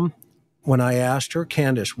Mom, when I asked her,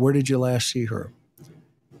 Candace, where did you last see her?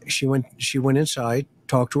 She went inside,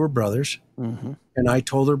 talked to her brothers, mm-hmm. and I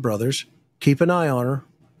told her brothers, keep an eye on her.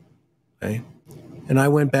 Okay. And I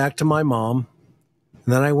went back to my mom.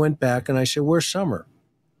 And then I went back and I said, where's Summer?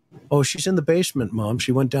 Oh, she's in the basement, Mom.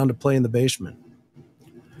 She went down to play in the basement.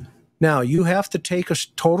 Now, you have to take a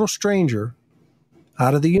total stranger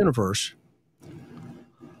out of the universe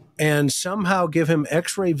and somehow give him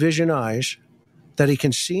X-ray vision eyes that he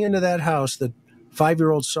can see into that house, that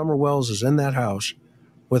 5-year-old Summer Wells is in that house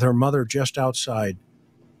with her mother just outside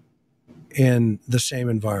in the same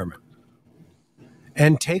environment.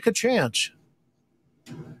 And take a chance.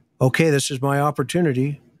 Okay, this is my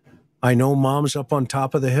opportunity. I know mom's up on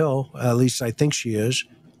top of the hill. At least I think she is.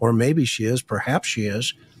 Or maybe she is. Perhaps she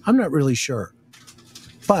is. I'm not really sure.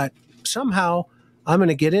 But somehow I'm going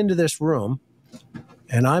to get into this room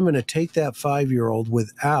and I'm going to take that 5-year-old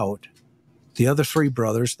without the other 3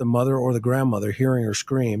 brothers, the mother or the grandmother, hearing her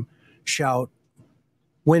scream, shout,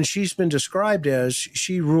 when she's been described as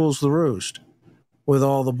she rules the roost with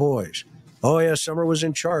all the boys. Oh, yeah, Summer was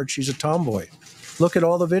in charge. She's a tomboy. Look at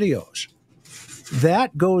all the videos.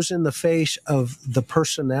 That goes in the face of the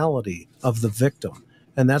personality of the victim.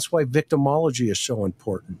 And that's why victimology is so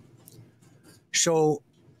important. So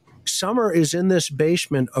Summer is in this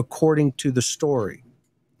basement according to the story.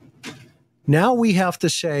 Now we have to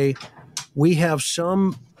say we have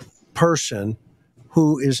some person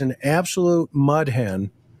who is an absolute mud hen,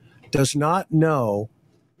 does not know,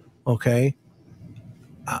 okay,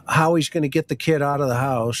 how he's going to get the kid out of the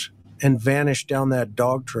house and vanish down that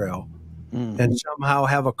dog trail and somehow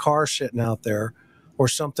have a car sitting out there or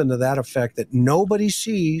something to that effect that nobody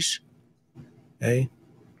sees. Okay.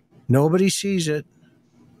 Nobody sees it.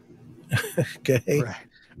 Okay.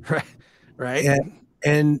 Right.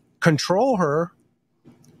 And control her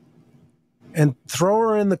and throw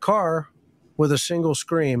her in the car with a single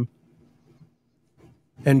scream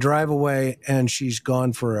and drive away, and she's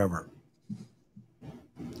gone forever.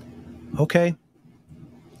 Okay.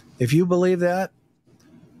 If you believe that,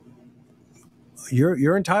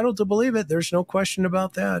 you're entitled to believe it. There's no question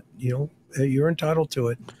about that. You know, you're entitled to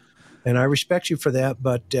it. And I respect you for that,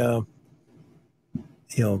 but you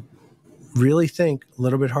know, really think a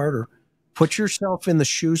little bit harder. Put yourself in the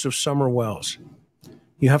shoes of Summer Wells.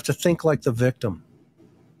 You have to think like the victim.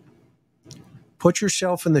 Put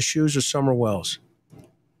yourself in the shoes of Summer Wells.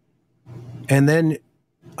 And then,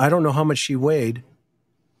 I don't know how much she weighed,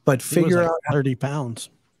 but figure out 30 pounds.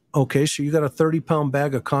 Okay, so you got a 30-pound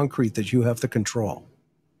bag of concrete that you have to control.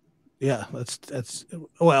 Yeah, that's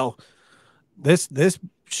well, this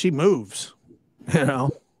she moves, you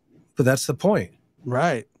know. But that's the point.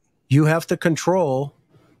 Right. You have to control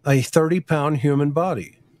a 30-pound human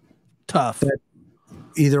body. Tough.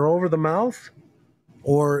 Either over the mouth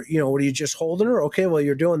or, you know, what are you just holding her? Okay, well,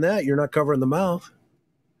 you're doing that. You're not covering the mouth.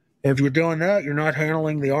 If you're doing that, you're not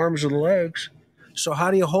handling the arms or the legs. So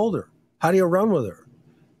how do you hold her? How do you run with her?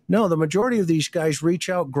 No, the majority of these guys reach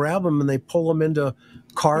out, grab them, and they pull them into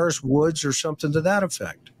cars, woods, or something to that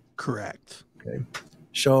effect. Correct. Okay.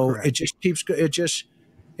 So Correct.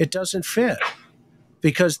 It doesn't fit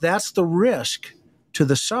because that's the risk to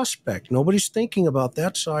the suspect. Nobody's thinking about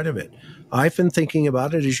that side of it. I've been thinking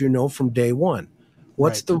about it, as you know, from day one.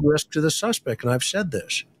 What's the risk to the suspect? And I've said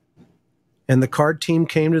this. And the card team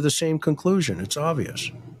came to the same conclusion. It's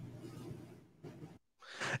obvious.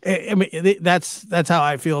 I mean, that's how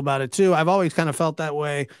I feel about it too. I've always kind of felt that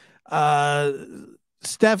way.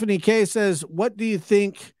 Stephanie K says, what do you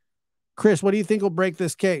think, Chris, what do you think will break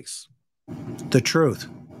this case? The truth.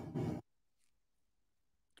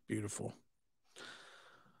 Beautiful.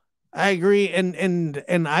 I agree.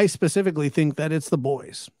 And I specifically think that it's the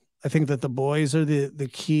boys. I think that the boys are the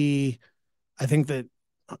key. I think that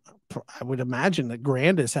I would imagine that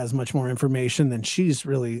Grandis has much more information than she's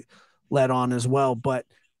really let on as well. But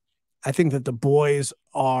I think that the boys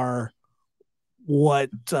are what,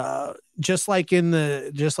 just like in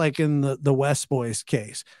the West Boys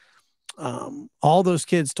case, all those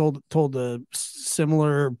kids told a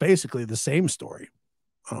similar, basically the same story.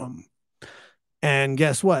 And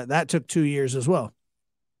guess what? That took 2 years as well.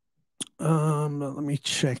 Let me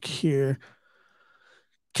check here.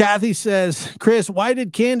 Kathy says, Chris, why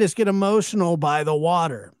did Candace get emotional by the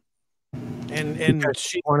water? And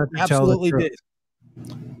she absolutely did.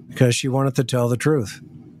 Because she wanted to tell the truth.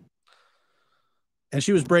 And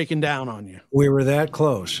she was breaking down on you. We were that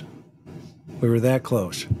close. We were that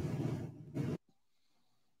close.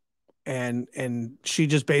 And she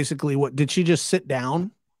just basically, what did she just sit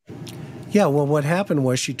down? Yeah, well, what happened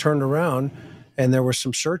was she turned around and there were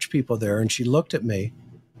some search people there, and she looked at me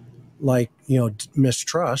like, you know,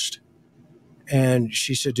 mistrust. And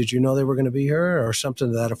she said, did you know they were going to be here, or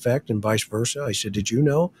something to that effect, and vice versa? I said, did you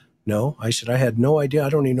know? No. I said, I had no idea. I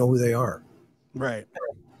don't even know who they are. Right.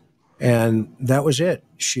 And that was it.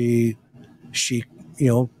 She, you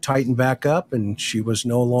know, tightened back up, and she was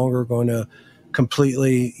no longer going to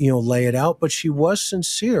completely, you know, lay it out, but she was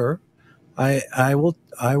sincere. I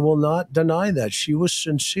will not deny that she was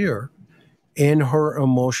sincere in her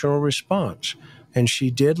emotional response. And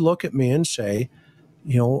she did look at me and say,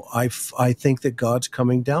 I think that God's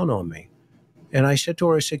coming down on me. And I said to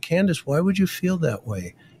her, I said, Candace, why would you feel that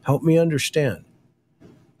way? Help me understand.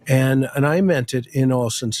 And I meant it in all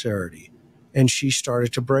sincerity. And she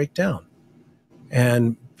started to break down.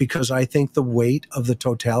 And because I think the weight of the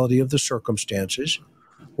totality of the circumstances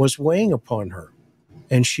was weighing upon her.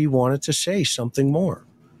 And she wanted to say something more.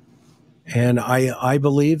 And I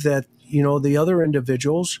believe that, the other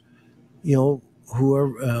individuals, who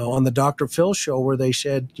are on the Dr. Phil show where they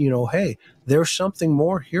said, hey, there's something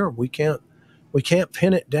more here. We can't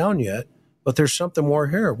pin it down yet, but there's something more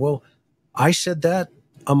here. Well, I said that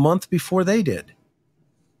a month before they did.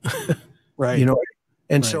 Right.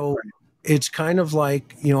 And so it's kind of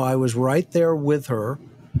like, I was right there with her,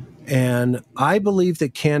 and I believe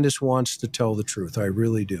that Candace wants to tell the truth. I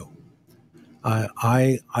really do.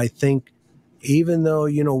 I think even though,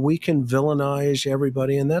 we can villainize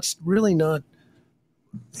everybody, and that's really not,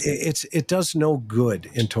 it does no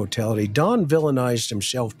good in totality. Don villainized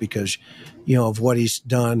himself because, of what he's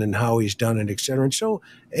done and how he's done it, et cetera. And so,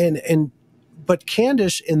 but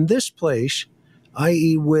Candace in this place,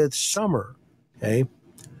 i.e. with Summer, okay,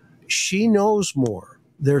 she knows more.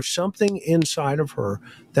 There's something inside of her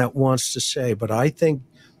that wants to say, but I think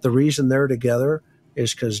the reason they're together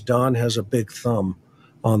is because Don has a big thumb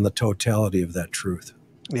on the totality of that truth.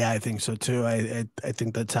 Yeah, I think so too. I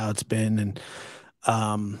think that's how it's been. And,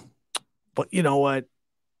 but you know what?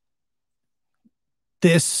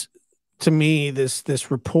 This, to me,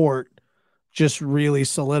 this report just really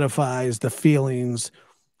solidifies the feelings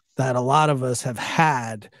that a lot of us have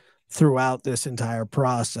had throughout this entire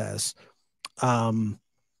process.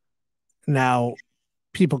 Now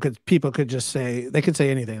people could just say, they could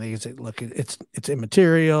say anything. They could say, look, it's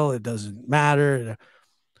immaterial. It doesn't matter.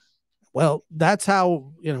 Well, that's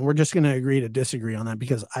how, we're just going to agree to disagree on that,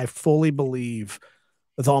 because I fully believe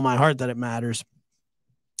with all my heart that it matters.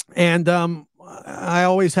 And, I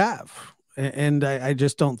always have. And I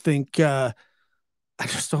just don't think, that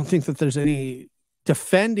there's any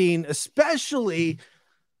defending, especially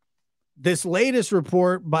this latest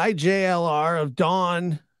report by JLR of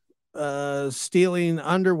Dawn stealing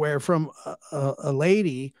underwear from a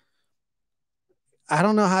lady. I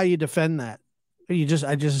don't know how you defend that.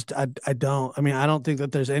 I don't. I mean, I don't think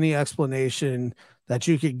that there's any explanation that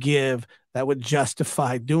you could give that would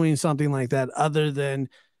justify doing something like that, other than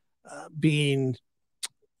being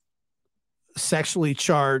sexually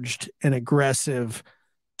charged and aggressive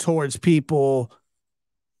towards people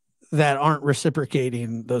that aren't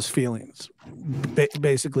reciprocating those feelings,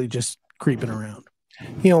 basically just creeping around.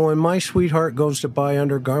 When my sweetheart goes to buy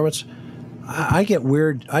undergarments, I get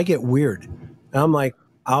weird. I'm like,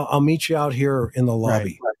 I'll meet you out here in the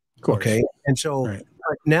lobby. Right. Of course. Okay. And so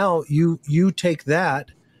now you take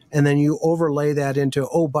that and then you overlay that into,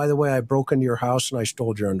 oh, by the way, I broke into your house and I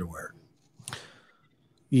stole your underwear.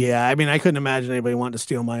 Yeah. I mean, I couldn't imagine anybody wanting to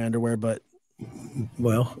steal my underwear, but.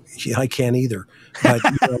 Well, I can't either. But,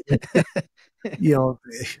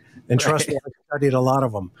 and trust me, I've studied a lot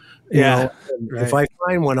of them. If I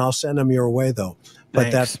find one, I'll send them your way, though.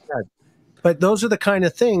 But that's bad. But those are the kind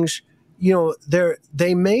of things,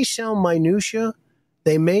 they may sound minutia.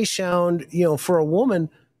 They may sound, for a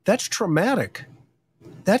woman, that's traumatic.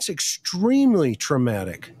 That's extremely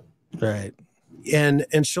traumatic. Right. And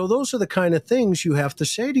so those are the kind of things you have to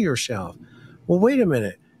say to yourself. Well, wait a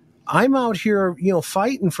minute. I'm out here,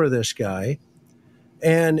 fighting for this guy,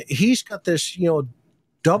 and he's got this,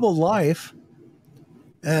 double life.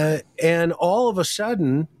 And all of a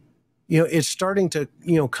sudden, it's starting to,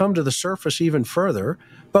 come to the surface even further.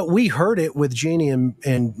 But we heard it with Jeannie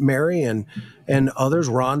and Mary and others,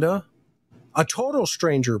 Rhonda, a total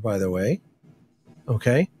stranger, by the way.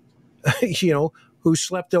 Okay. Who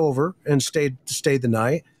slept over and stayed the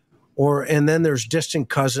night. And then there's distant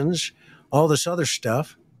cousins, all this other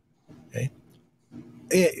stuff.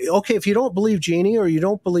 Okay, if you don't believe Jeannie or you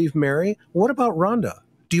don't believe Mary, what about Rhonda?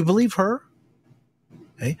 Do you believe her?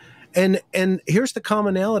 Okay. And here's the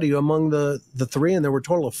commonality among the three, and there were a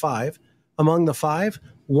total of 5. Among the 5,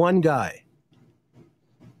 one guy.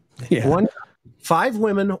 Yeah. 5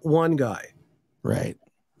 women, one guy. Right.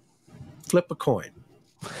 Flip a coin.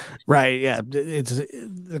 Right. Yeah. It's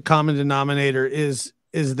the common denominator is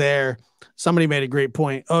there. Somebody made a great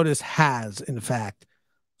point. Otis has, in fact,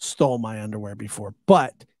 stole my underwear before,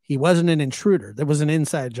 but he wasn't an intruder. There was an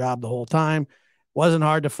inside job the whole time. Wasn't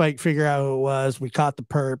hard to figure out who it was. We caught the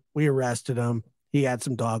perp. We arrested him. He had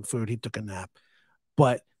some dog food. He took a nap.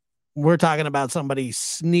 But we're talking about somebody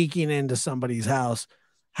sneaking into somebody's house.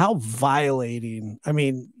 How violating. I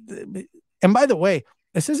mean, and by the way,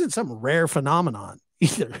 this isn't some rare phenomenon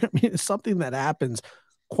either. I mean, it's something that happens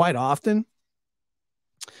quite often.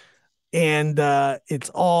 And it's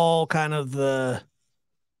all kind of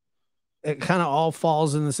it kind of all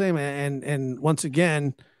falls in the same. And once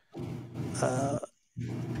again,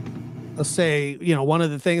 let's say, one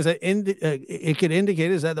of the things that it could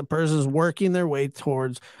indicate is that the person is working their way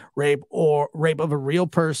towards rape or rape of a real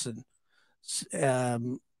person.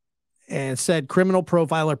 And said criminal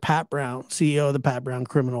profiler Pat Brown, CEO of the Pat Brown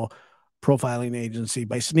Criminal Profiling Agency,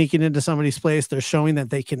 by sneaking into somebody's place, they're showing that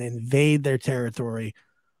they can invade their territory.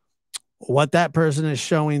 What that person is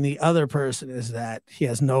showing the other person is that he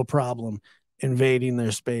has no problem invading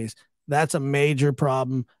their space. That's a major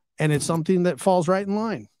problem, and it's something that falls right in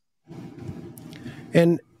line.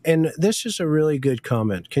 And this is a really good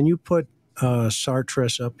comment. Can you put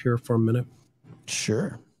Sartres up here for a minute?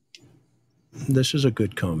 Sure. This is a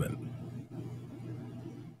good comment.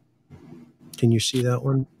 Can you see that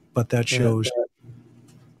one? But that shows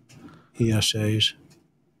ESAs.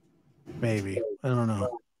 Maybe. I don't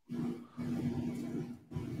know.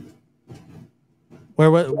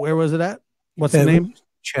 Where was it at? What's the name?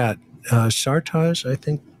 Chat. Sartes, I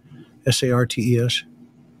think. Sartes.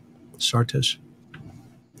 Sartes.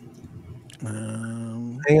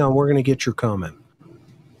 Hang on, we're going to get your comment.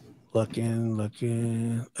 Looking.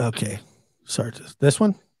 Okay. Sartes. This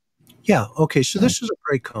one? Yeah. Okay. So this is a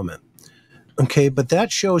great comment. Okay. But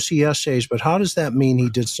that shows he essays, but how does that mean he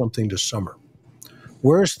did something to Summer?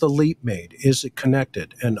 Where's the leap made? Is it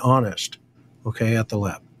connected and honest? Okay. At the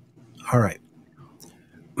lab. All right.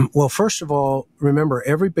 Well, first of all, remember,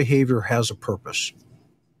 every behavior has a purpose.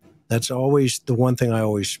 That's always the one thing I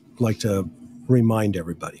always like to remind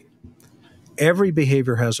everybody. Every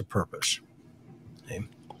behavior has a purpose. Okay?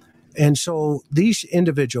 And so these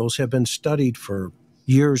individuals have been studied for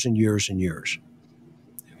years and years and years.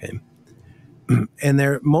 Okay?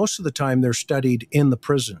 And most of the time they're studied in the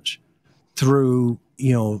prisons through,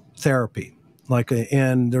 therapy.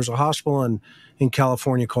 And there's a hospital in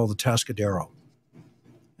California called the Tascadero.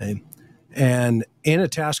 Okay? And in a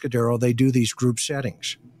Tascadero, they do these group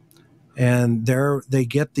settings. And they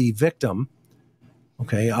get the victim,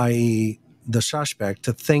 okay, i.e. the suspect,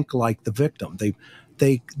 to think like the victim.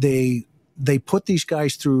 They put these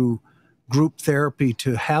guys through group therapy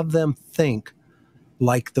to have them think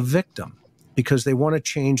like the victim because they want to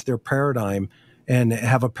change their paradigm and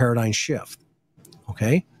have a paradigm shift.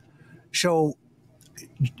 Okay? So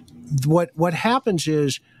what happens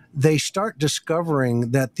is they start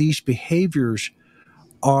discovering that these behaviors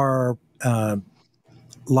are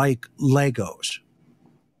like Legos,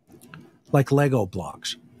 like Lego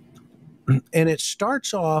blocks. And it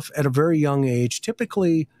starts off at a very young age.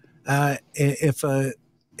 Typically, if a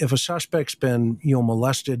suspect's been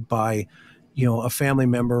molested by a family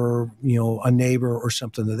member, a neighbor or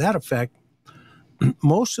something to that effect,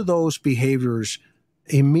 most of those behaviors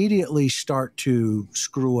immediately start to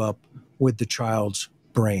screw up with the child's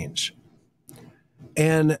brains.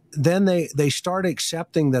 And then they start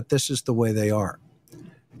accepting that this is the way they are.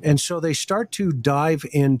 And so they start to dive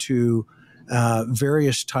into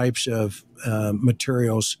various types of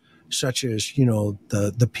materials, such as,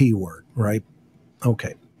 the P word, right?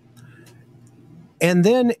 Okay. And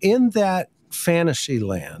then in that fantasy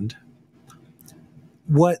land,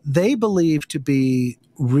 what they believe to be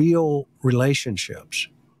real relationships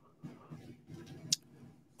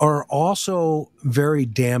are also very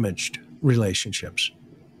damaged relationships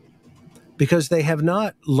because they have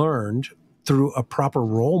not learned through a proper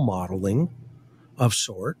role modeling of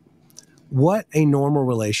sort what a normal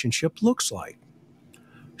relationship looks like.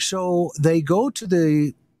 So they go to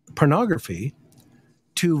the pornography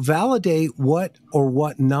to validate what or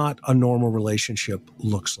what not a normal relationship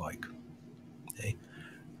looks like. Okay.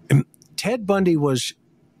 Ted Bundy was,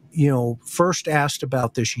 first asked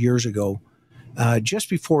about this years ago, just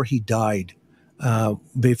before he died,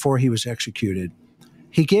 before he was executed.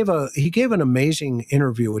 He gave an amazing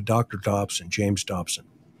interview with Dr. Dobson, James Dobson,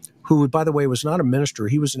 who, by the way, was not a minister.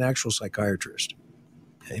 He was an actual psychiatrist.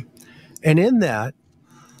 Okay. And in that,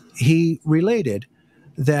 he related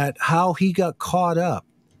that how he got caught up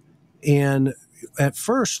in, at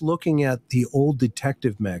first, looking at the old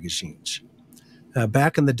detective magazines.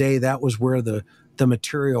 Back in the day, that was where the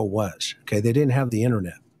material was. Okay, they didn't have the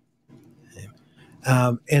internet. Okay.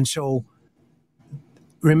 And so,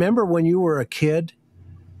 remember when you were a kid,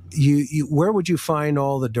 you where would you find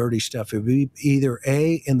all the dirty stuff? It would be either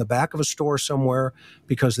A, in the back of a store somewhere,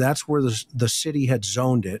 because that's where the city had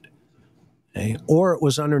zoned it, okay, or it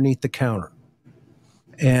was underneath the counter.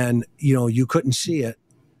 And, you couldn't see it,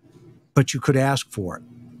 but you could ask for it.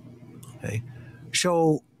 Okay.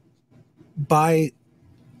 So by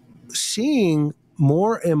seeing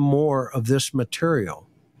more and more of this material,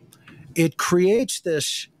 it creates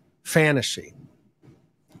this fantasy.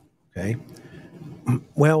 Okay.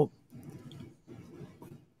 Well,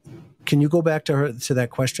 can you go back to that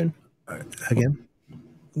question again?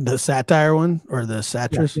 The satire one or the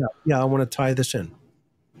satirist? Yeah, I want to tie this in.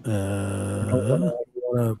 I want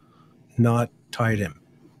to not tie it in.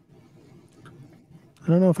 I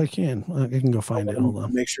don't know if I can. I can go find it. Hold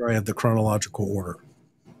on. Make sure I have the chronological order.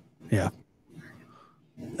 Yeah.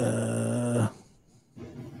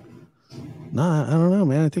 No, I don't know,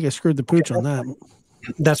 man. I think I screwed the pooch on that.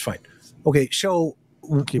 That's fine. Okay, so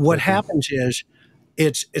what happens is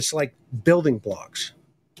it's like building blocks,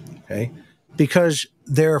 okay? Because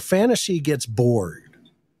their fantasy gets boring.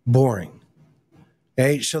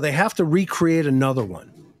 Okay, so they have to recreate another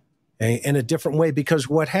one, okay, in a different way. Because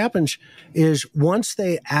what happens is once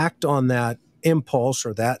they act on that impulse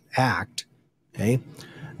or that act, okay,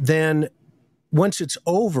 then once it's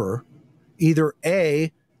over, either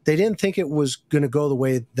A, they didn't think it was going to go the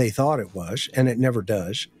way they thought it was, and it never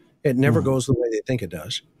does. It never goes the way they think it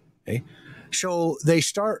does. Okay, so they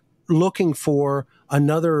start looking for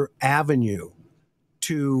another avenue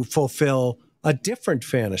to fulfill a different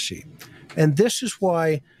fantasy. And this is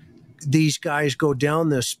why these guys go down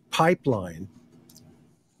this pipeline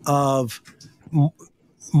of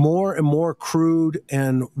more and more crude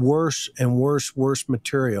and worse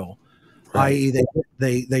material, Right.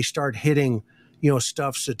 i.e. they start hitting,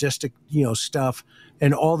 stuff, sadistic, stuff,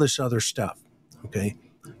 and all this other stuff. Okay.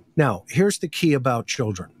 Now, here's the key about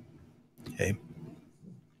children. Okay.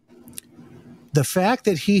 The fact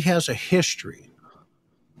that he has a history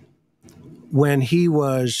when he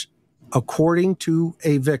was, according to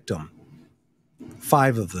a victim,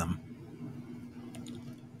 5 of them,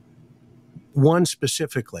 one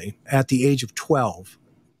specifically, at the age of 12,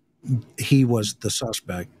 he was the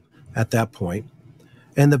suspect at that point,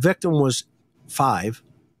 and the victim was 5.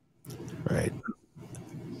 Right.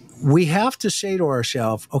 We have to say to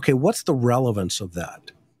ourselves, okay, what's the relevance of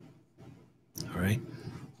that? All right.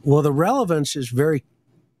 Well, the relevance is very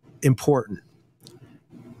important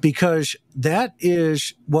because that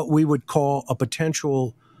is what we would call a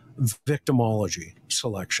potential victimology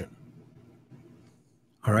selection.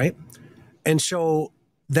 All right. And so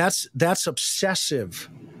that's obsessive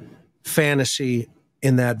fantasy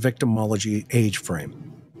in that victimology age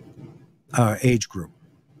frame, age group.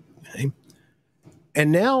 Okay.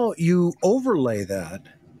 And now you overlay that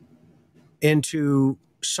into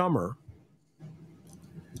Summer,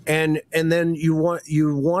 and then you want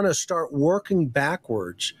to start working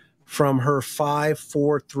backwards from her 5,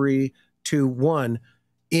 4, 3, 2, 1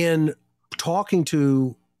 in talking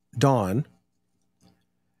to Dawn.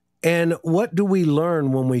 And what do we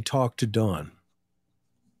learn when we talk to Dawn?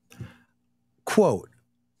 Quote,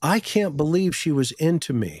 I can't believe she was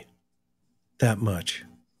into me that much.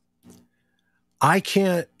 I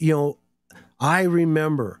can't, I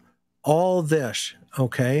remember all this,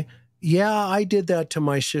 okay? Yeah, I did that to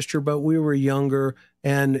my sister, but we were younger.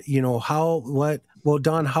 And, well,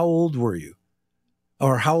 Don, how old were you?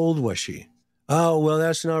 Or how old was she? Oh, well,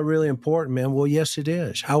 that's not really important, man. Well, yes, it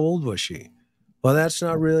is. How old was she? Well, that's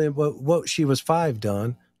not really, what she was 5,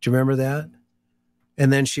 Don. Do you remember that?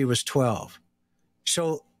 And then she was 12.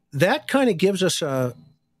 So that kind of gives us a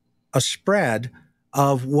spread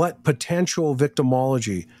of what potential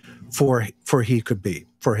victimology for he could be,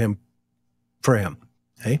 for him.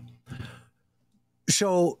 Okay.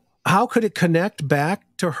 So how could it connect back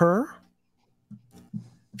to her?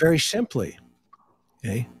 Very simply.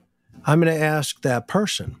 Okay. I'm going to ask that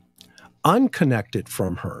person, unconnected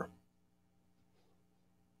from her.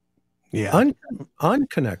 Yeah.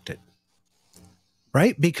 Unconnected.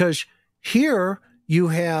 Right? Because here you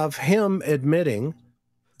have him admitting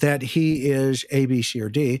that he is A, B, C, or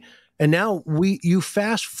D. And now you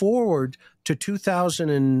fast forward to 2000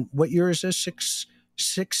 and what year is this? 6?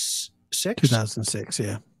 2006.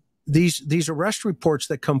 Yeah. These arrest reports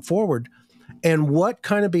that come forward. And what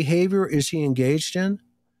kind of behavior is he engaged in?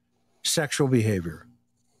 Sexual behavior.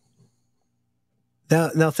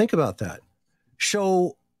 Now think about that.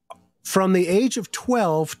 So from the age of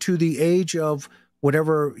 12 to the age of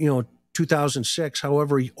whatever, 2006,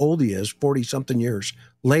 however old he is, 40 something years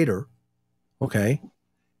later, okay,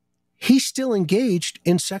 he's still engaged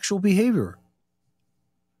in sexual behavior.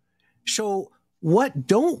 So what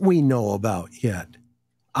don't we know about yet?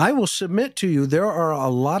 I will submit to you, there are a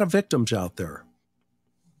lot of victims out there.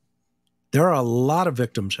 There are a lot of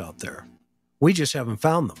victims out there. We just haven't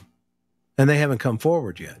found them, and they haven't come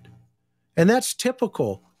forward yet. And that's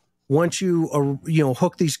typical. Once you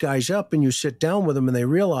hook these guys up and you sit down with them and they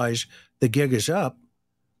realize the gig is up,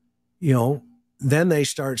 then they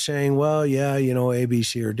start saying, well, yeah, you know, A, B,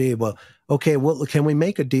 C, or D. Well, okay, well, can we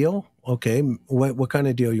make a deal? Okay, what kind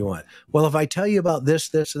of deal you want? Well, if I tell you about this,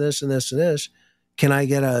 this, and this, and this, and this, can I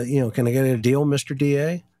get a deal, Mr.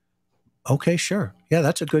 DA? Okay, sure. Yeah,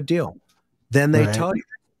 that's a good deal. Then they tell you,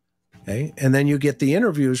 okay, and then you get the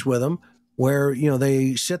interviews with them where, you know,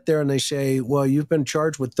 they sit there and they say, well, you've been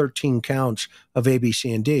charged with 13 counts of A, B,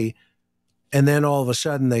 C, and D. And then all of a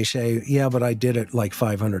sudden they say, yeah, but I did it like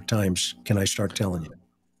 500 times. Can I start telling you?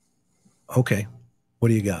 Okay, what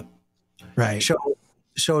do you got? Right.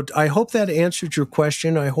 So I hope that answered your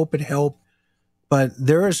question. I hope it helped. But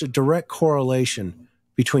there is a direct correlation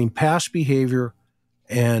between past behavior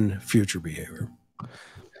and future behavior.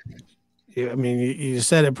 I mean, you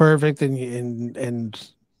said it perfect,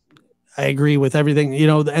 and I agree with everything. You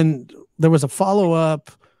know, and there was a follow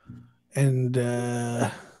up, and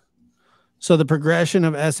so the progression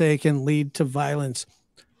of SA can lead to violence.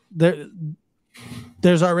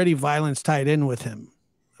 There's already violence tied in with him.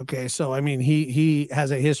 Okay, so I mean, he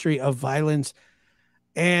has a history of violence,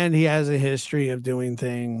 and he has a history of doing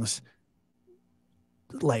things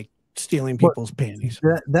like stealing people's panties.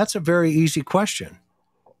 That's a very easy question,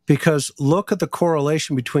 because look at the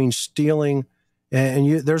correlation between stealing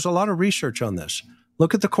and there's a lot of research on this.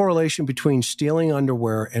 Look at the correlation between stealing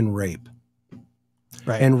underwear and rape.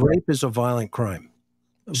 Right. And rape is a violent crime.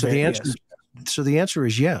 So Yes. the answer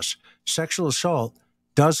is yes. Sexual assault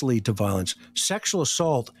does lead to violence. Sexual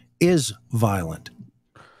assault is violent.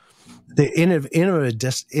 In of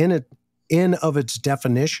its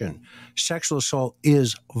definition, sexual assault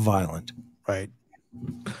is violent. Right.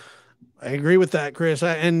 I agree with that, Chris.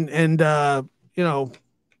 And you know,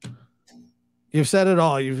 you've said it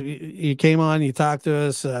all. You came on, you talked to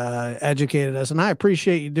us, educated us, and I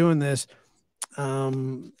appreciate you doing this.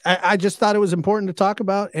 I just thought it was important to talk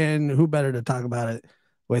about, and who better to talk about it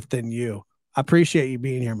with than you. I appreciate you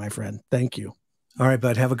being here, my friend. Thank you. All right,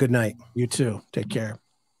 bud. Have a good night. You too. Take care.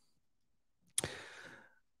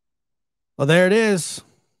 Well, there it is.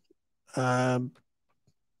 Chris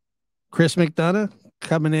McDonough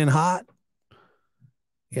coming in hot.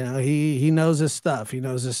 You know, he knows his stuff. He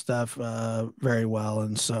knows his stuff very well.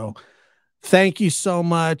 And so thank you so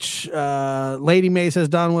much. Lady May says,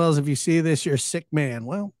 Don Wells, if you see this, you're a sick man.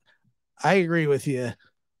 Well, I agree with you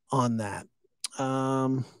on that.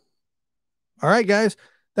 All right, guys.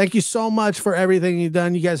 Thank you so much for everything you've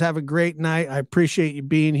done. You guys have a great night. I appreciate you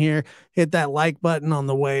being here. Hit that like button on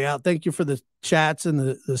the way out. Thank you for the chats and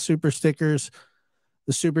the super stickers,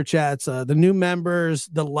 the super chats, the new members,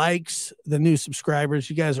 the likes, the new subscribers.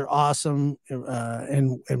 You guys are awesome.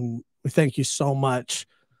 And we thank you so much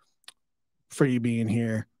for you being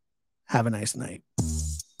here. Have a nice night.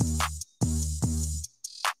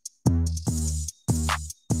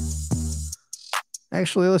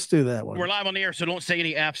 Actually, let's do that one. We're live on the air, so don't say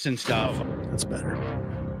any F's and stuff. That's better.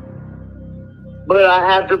 But I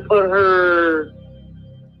have to put her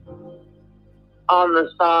on the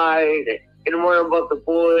side and worry about the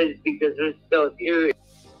boys because they're still here.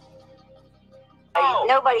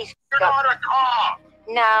 Nobody's. You're not a cop.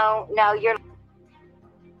 No, you're.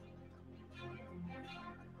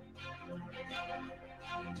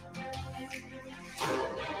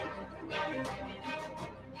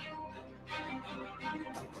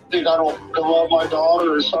 Think I don't love my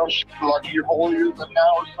daughter or something, like you're holier than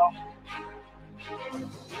now or something.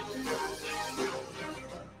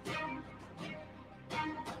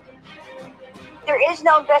 There is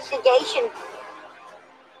no investigation.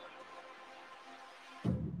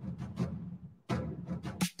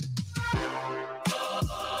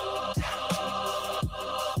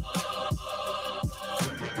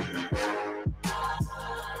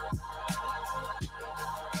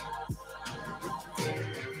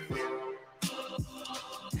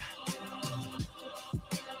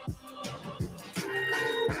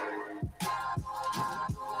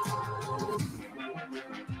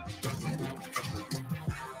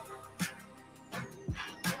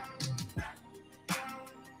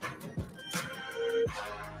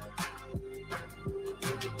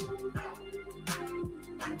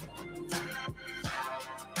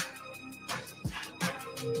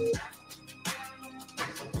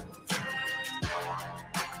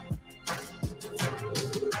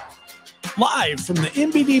 Live from the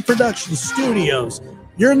MBD Production Studios,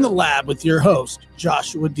 you're in the lab with your host,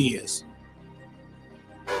 Joshua Diaz.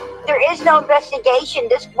 There is no investigation.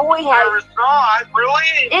 This boy has. not,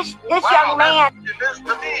 really? This young man. This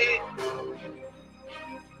to me.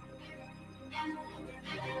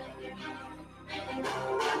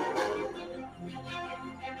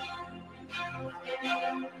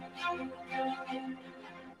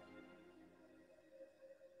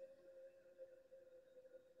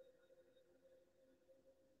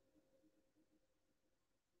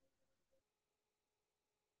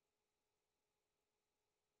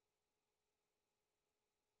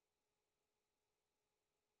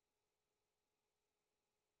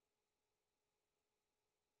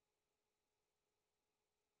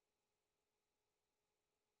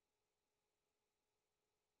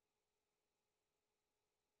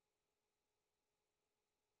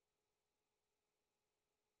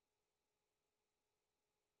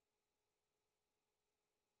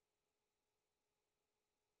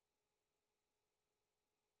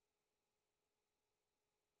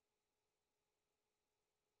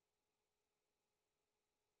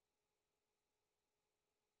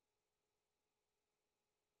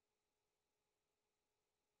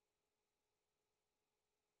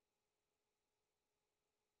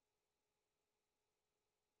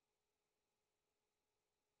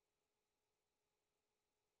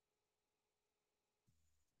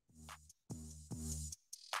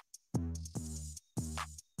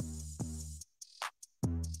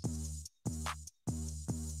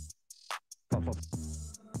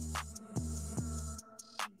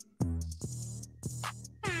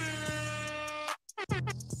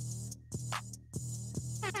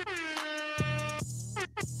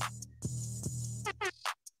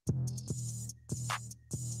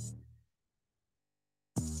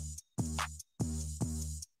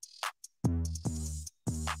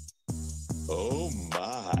 Oh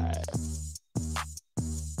my.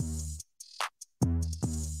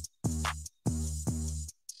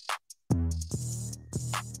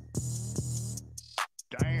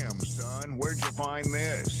 Damn, son, where'd you find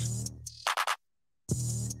this?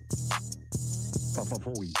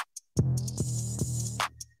 Boy.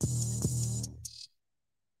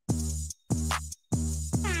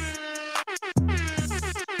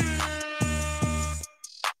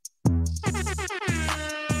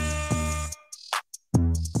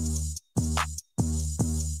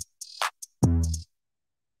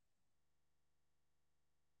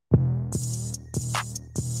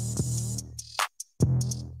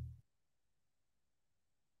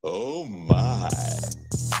 Oh my.